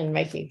in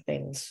making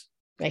things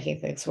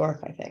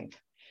work, I think.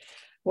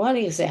 One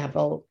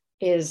example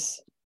is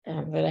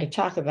that I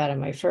talk about in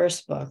my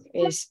first book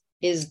is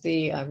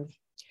the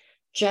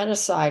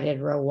genocide in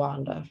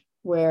Rwanda,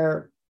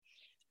 where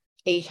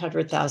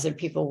 800,000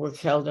 people were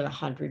killed in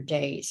 100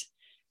 days.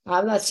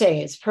 I'm not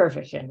saying it's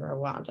perfect in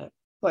Rwanda,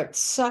 but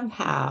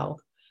somehow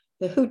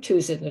the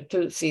Hutus and the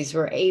Tutsis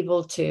were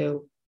able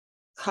to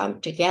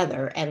come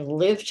together and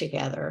live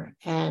together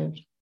and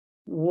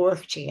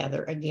work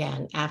together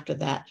again after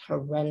that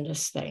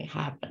horrendous thing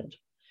happened.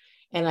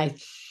 And I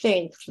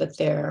think that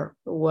there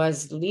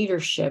was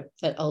leadership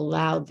that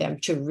allowed them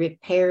to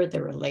repair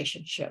the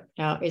relationship.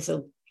 Now,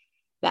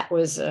 that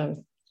was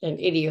an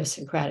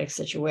idiosyncratic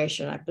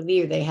situation. I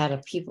believe they had a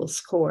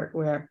people's court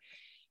where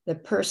the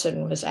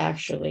person was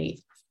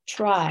actually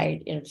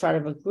tried in front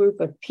of a group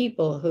of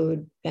people who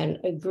had been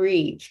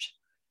aggrieved.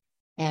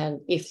 And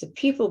if the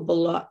people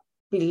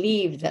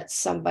believed that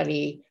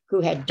somebody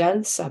who had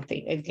done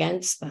something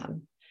against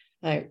them,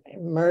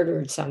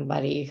 murdered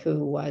somebody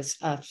who was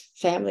a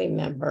family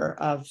member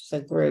of the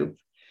group,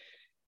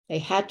 they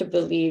had to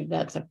believe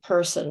that the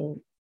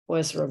person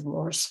was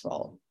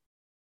remorseful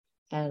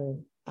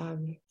and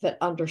that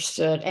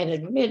understood and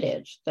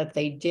admitted that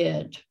they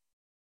did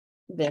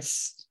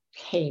this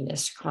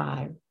heinous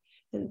crime.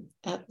 And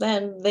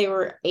then they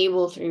were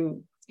able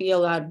to be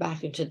allowed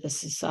back into the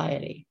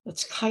society.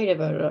 It's kind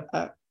of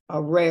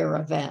a rare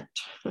event,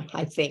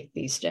 I think,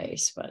 these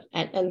days. But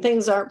and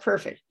things aren't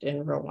perfect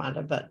in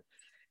Rwanda,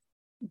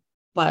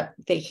 but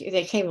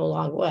they came a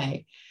long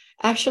way.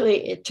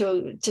 Actually,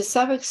 to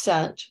some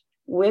extent,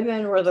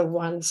 women were the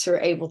ones who were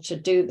able to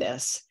do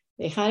this.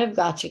 They kind of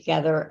got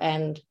together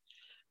and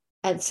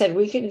said,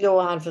 we can go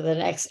on for the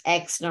next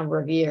X number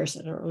of years.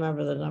 I don't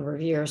remember the number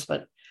of years,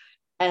 but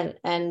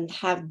and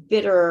have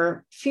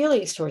bitter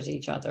feelings towards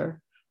each other,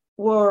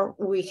 or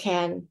we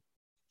can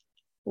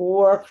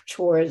work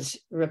towards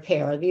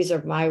repair. These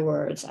are my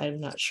words. I'm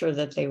not sure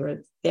that they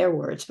were their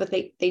words, but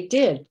they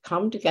did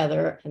come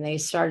together and they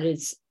started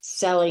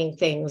selling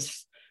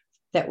things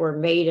that were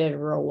made in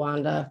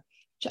Rwanda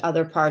to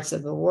other parts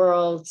of the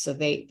world. So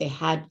they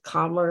had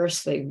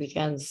commerce. They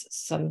began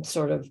some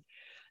sort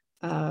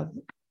of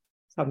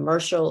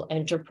commercial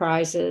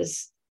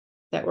enterprises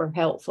that were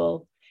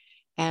helpful.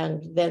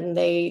 And then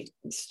they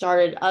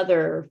started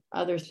other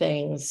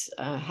things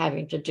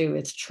having to do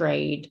with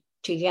trade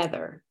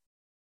together.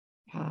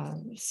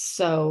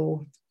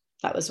 So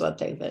that was one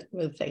thing that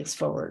moved things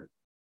forward.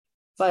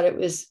 But it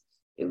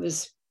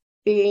was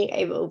being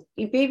able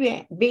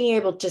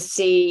to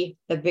see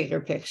the bigger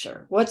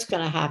picture. What's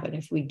going to happen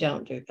if we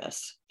don't do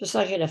this? Just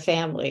like in a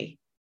family,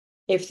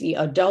 if the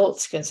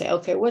adults can say,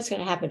 okay, what's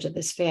going to happen to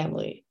this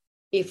family?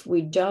 If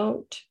we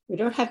don't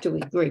have to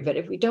agree, but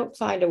if we don't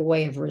find a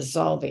way of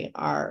resolving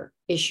our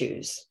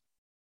issues,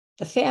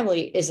 the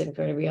family isn't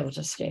going to be able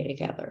to stay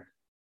together.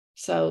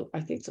 So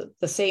I think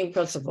the same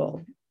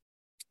principle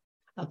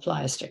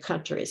applies to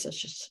countries.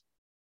 It's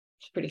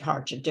pretty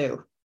hard to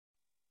do.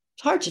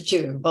 It's hard to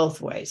do in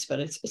both ways, but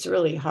it's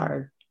really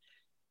hard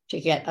to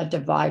get a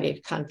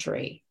divided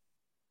country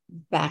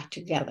back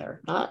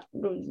together, not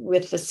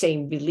with the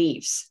same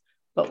beliefs,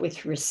 but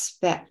with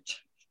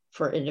respect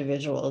for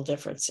individual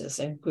differences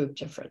and group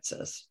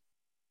differences.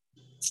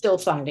 Still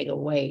finding a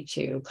way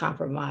to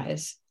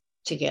compromise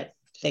to get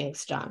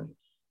things done.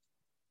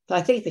 So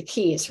I think the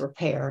key is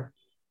repair.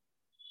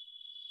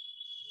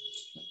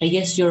 I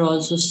guess you're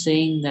also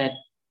saying that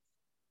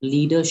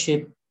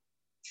leadership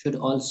should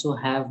also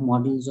have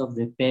models of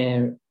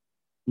repair,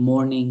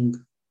 mourning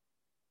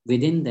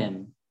within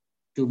them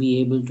to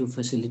be able to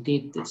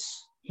facilitate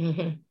this.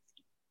 Mm-hmm.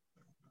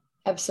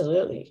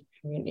 Absolutely.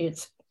 I mean,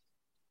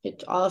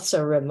 it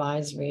also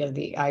reminds me of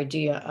the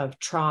idea of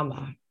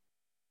trauma.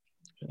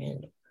 I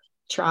mean,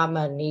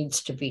 trauma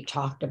needs to be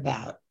talked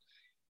about.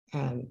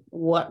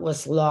 What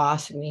was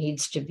lost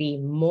needs to be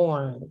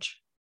mourned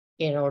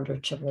in order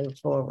to move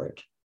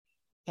forward.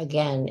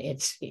 Again,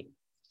 it's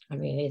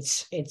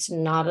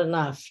not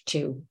enough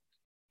to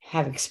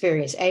have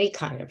experienced any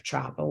kind of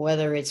trauma,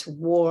 whether it's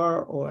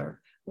war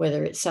or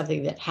whether it's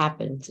something that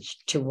happened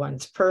to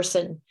one's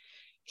person.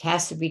 It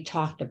has to be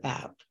talked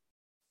about.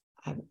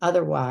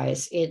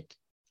 Otherwise, it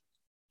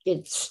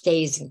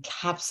stays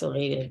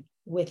encapsulated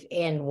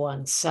within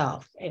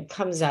oneself and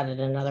comes out in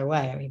another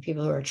way. I mean,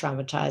 people who are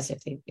traumatized,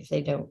 if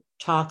they don't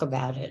talk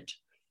about it,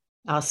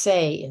 I'll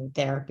say in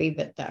therapy,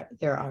 but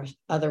there are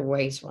other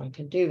ways one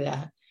can do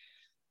that.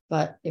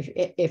 But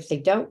if they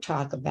don't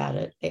talk about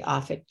it, they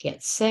often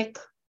get sick,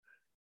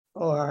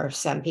 or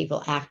some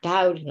people act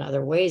out in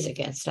other ways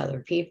against other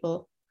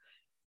people.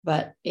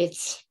 But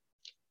it's,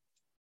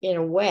 in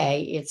a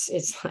way,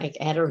 it's like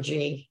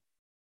energy.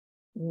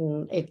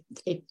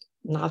 It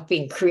not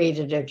being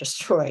created or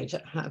destroyed,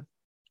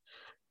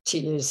 to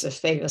use the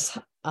famous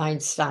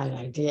Einstein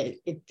idea.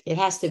 It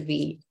has to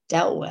be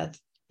dealt with.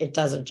 It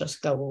doesn't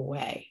just go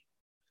away,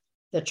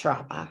 the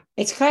trauma.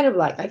 It's kind of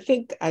like, I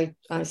think I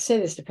say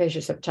this to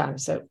patients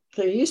sometimes. So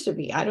there used to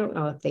be, I don't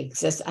know if they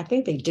exist. I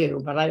think they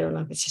do, but I don't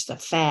know if it's just a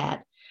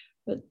fad,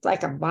 but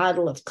like a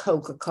bottle of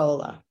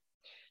Coca-Cola.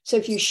 So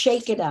if you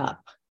shake it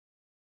up,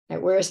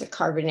 and where's the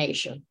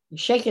carbonation? You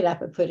shake it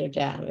up and put it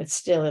down, it's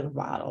still in the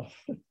bottle.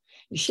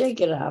 You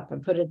shake it up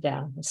and put it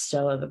down, it's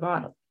still in the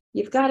bottle.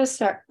 You've got to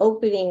start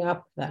opening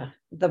up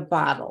the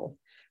bottle,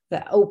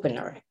 the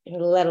opener,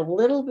 and let a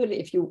little bit,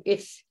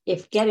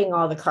 if getting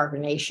all the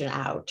carbonation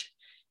out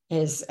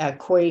is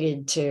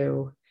equated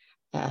to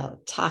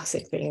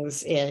toxic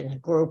things in a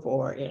group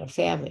or in a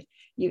family,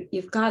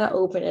 you've got to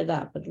open it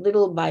up. But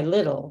little by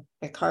little,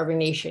 the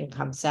carbonation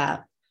comes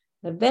out.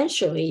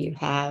 Eventually, you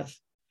have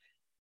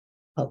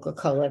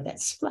Coca-Cola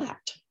that's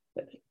splat.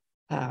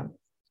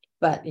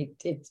 But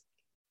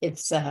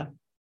it's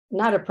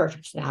not a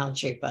perfect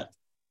analogy, but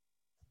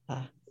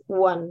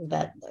one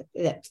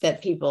that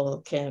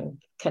people can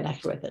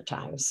connect with at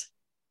times.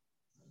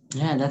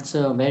 Yeah, that's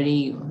a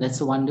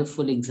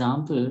wonderful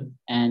example.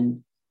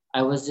 And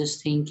I was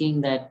just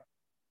thinking that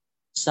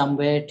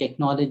somewhere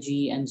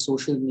technology and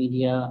social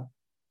media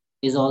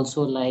is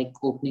also like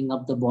opening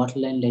up the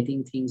bottle and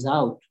letting things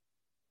out.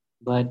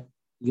 But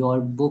your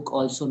book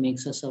also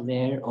makes us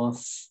aware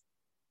of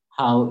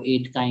how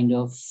it kind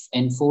of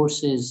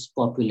enforces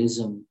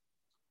populism.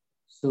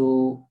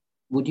 So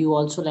would you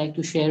also like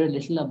to share a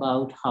little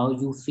about how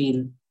you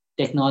feel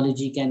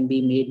technology can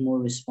be made more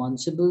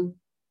responsible?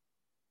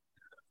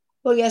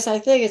 Well, yes, I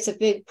think it's a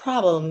big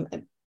problem,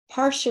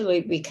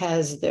 partially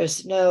because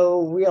there's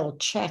no real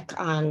check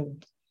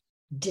on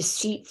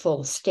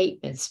deceitful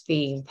statements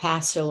being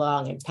passed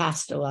along and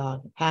passed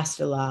along and passed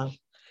along.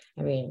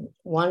 I mean,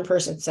 one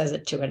person says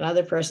it to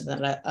another person,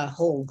 then a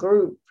whole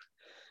group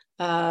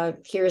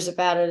hears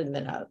about it, and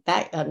then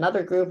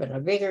another group and a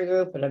bigger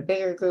group and a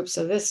bigger group.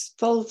 So this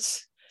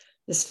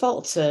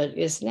falsehood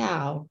is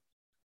now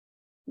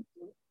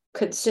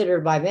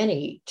considered by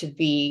many to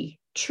be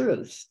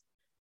truth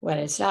when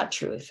it's not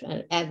truth.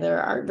 And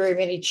there aren't very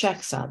many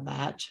checks on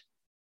that.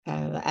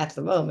 At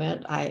the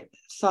moment, I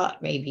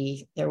thought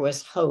maybe there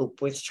was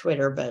hope with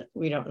Twitter, but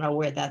we don't know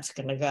where that's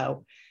going to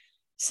go.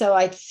 So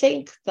I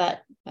think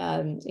that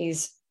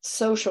these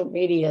social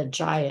media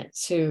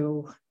giants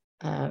who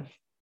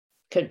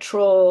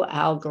control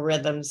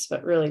algorithms,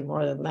 but really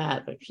more than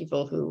that, but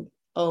people who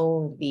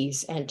own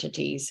these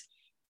entities,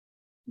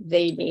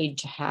 they need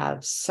to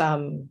have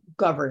some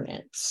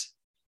governance.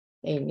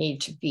 They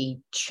need to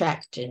be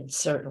checked in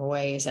certain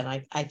ways. And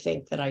I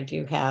think that I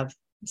do have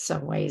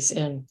some ways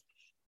in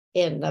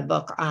the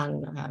book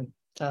on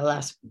the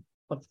last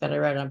book that I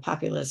read on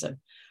populism,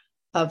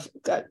 of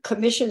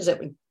commissions that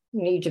would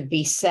need to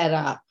be set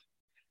up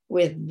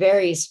with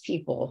various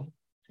people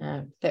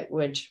that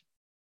would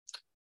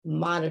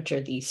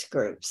monitor these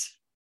groups,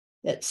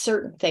 that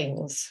certain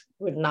things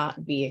would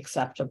not be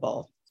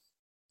acceptable.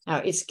 Now,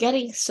 it's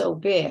getting so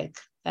big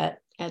that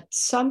at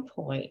some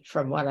point,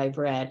 from what I've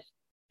read,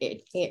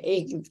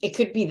 it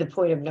could be the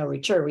point of no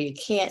return, where you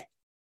can't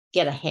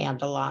get a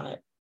handle on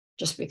it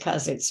just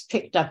because it's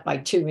picked up by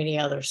too many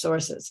other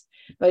sources.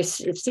 But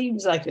it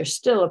seems like there's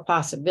still a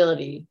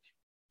possibility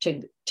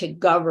to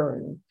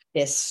govern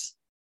this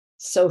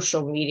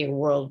social media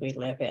world we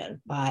live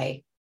in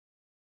by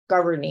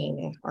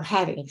governing or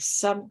having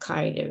some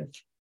kind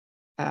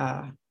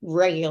of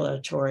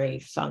regulatory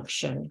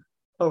function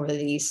over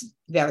these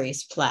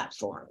various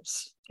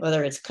platforms,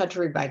 whether it's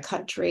country by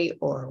country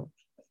or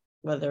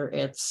whether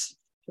it's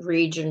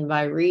region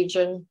by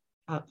region.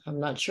 I'm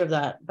not sure of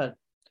that, but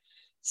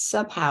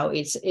somehow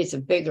it's a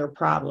bigger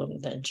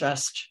problem than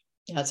just,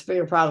 it's a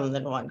bigger problem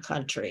than one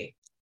country.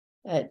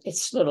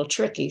 It's a little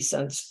tricky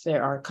since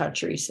there are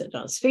countries that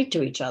don't speak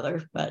to each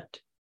other, but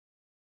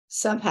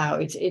somehow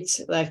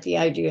it's like the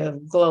idea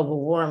of global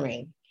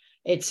warming.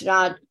 It's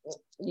not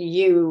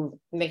you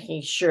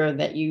making sure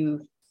that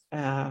you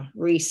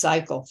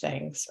recycle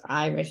things.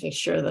 I'm making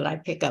sure that I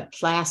pick up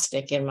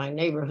plastic in my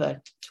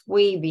neighborhood.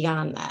 Way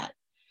beyond that.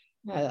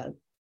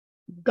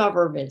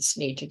 Governments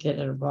need to get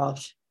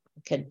involved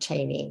in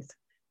containing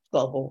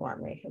global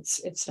warming.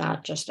 It's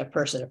not just a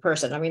person to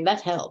person. I mean,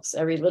 that helps.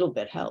 Every little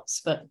bit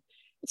helps, but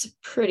it's a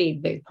pretty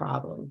big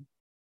problem.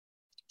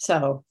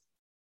 So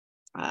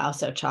I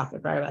also talk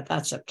about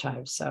that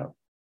sometimes. So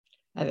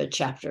I have a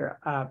chapter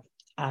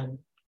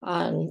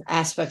on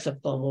aspects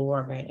of global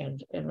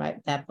warming in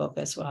that book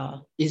as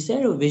well. Is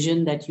there a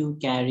vision that you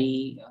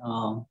carry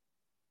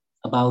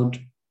about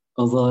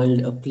a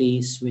world, a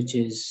place which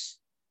is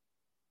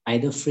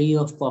either free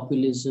of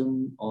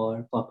populism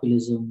or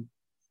populism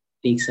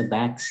takes a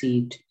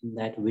backseat in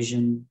that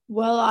vision?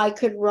 Well, I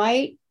could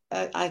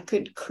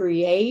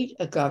create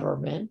a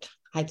government,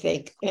 I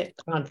think,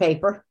 on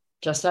paper,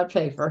 just on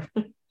paper,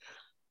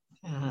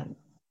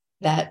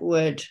 that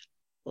would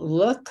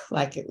look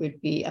like it would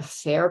be a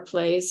fair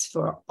place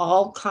for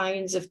all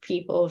kinds of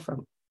people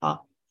from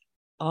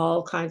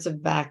all kinds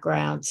of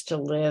backgrounds to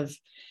live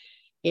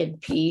in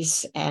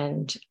peace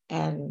and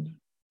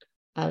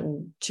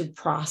to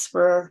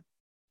prosper,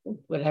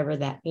 whatever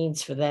that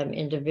means for them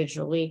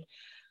individually.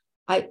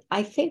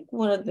 I think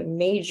one of the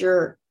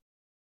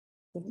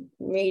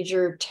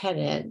major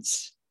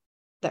tenets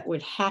that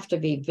would have to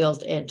be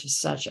built into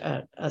such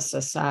a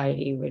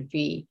society would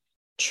be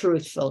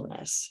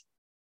truthfulness.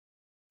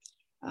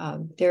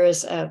 There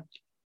is a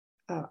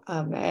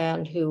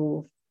man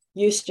who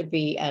used to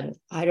be, and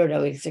I don't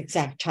know his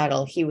exact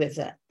title, he was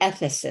an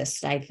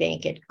ethicist, I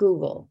think, at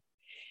Google.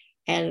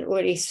 And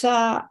when he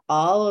saw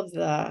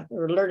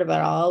learned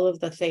about all of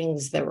the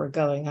things that were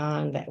going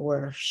on that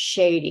were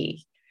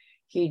shady,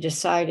 he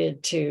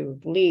decided to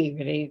leave,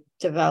 and he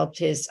developed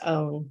his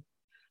own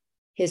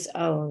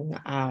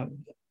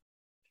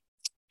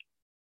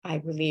I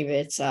believe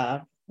it's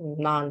a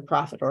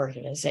nonprofit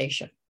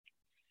organization.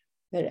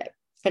 But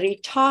he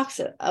talks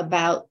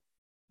about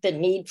the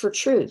need for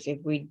truth. If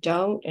we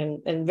don't,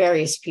 and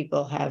various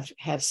people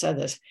have said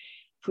this,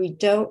 if we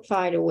don't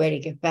find a way to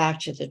get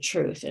back to the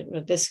truth, and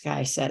what this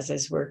guy says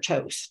is we're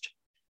toast,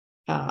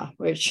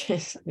 which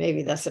is,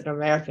 maybe that's an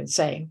American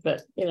saying,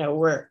 but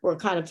we're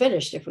kind of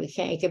finished if we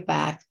can't get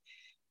back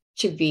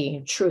to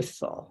being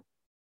truthful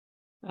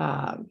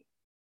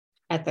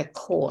at the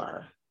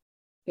core.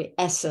 The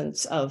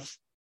essence of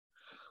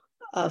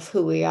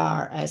who we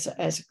are as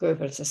a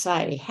group and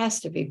society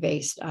has to be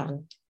based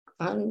on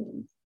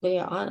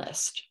being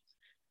honest,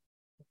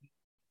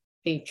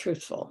 being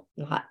truthful,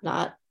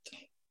 not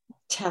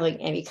telling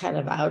any kind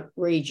of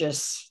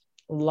outrageous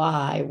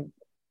lie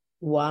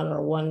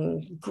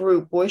one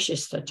group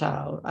wishes to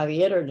tell on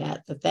the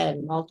internet that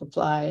then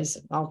multiplies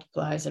and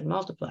multiplies and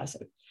multiplies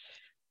it.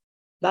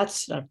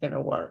 That's not going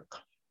to work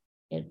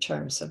in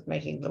terms of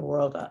making the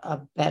world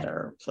a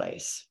better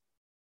place.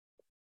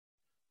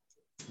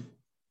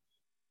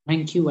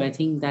 Thank you. I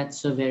think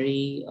that's a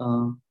very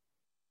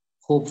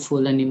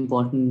hopeful and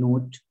important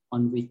note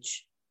on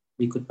which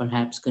we could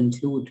perhaps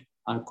conclude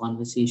our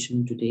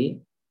conversation today.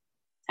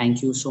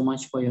 Thank you so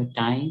much for your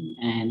time.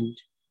 And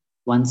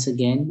once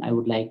again, I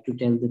would like to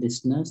tell the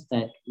listeners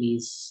that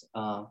please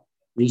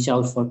reach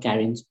out for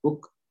Karen's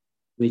book,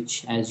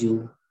 which, as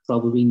you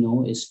probably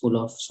know, is full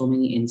of so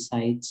many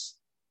insights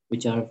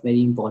which are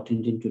very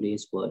important in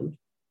today's world.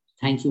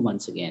 Thank you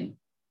once again.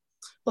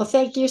 Well,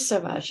 thank you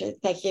so much. And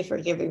thank you for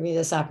giving me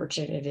this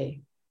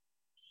opportunity.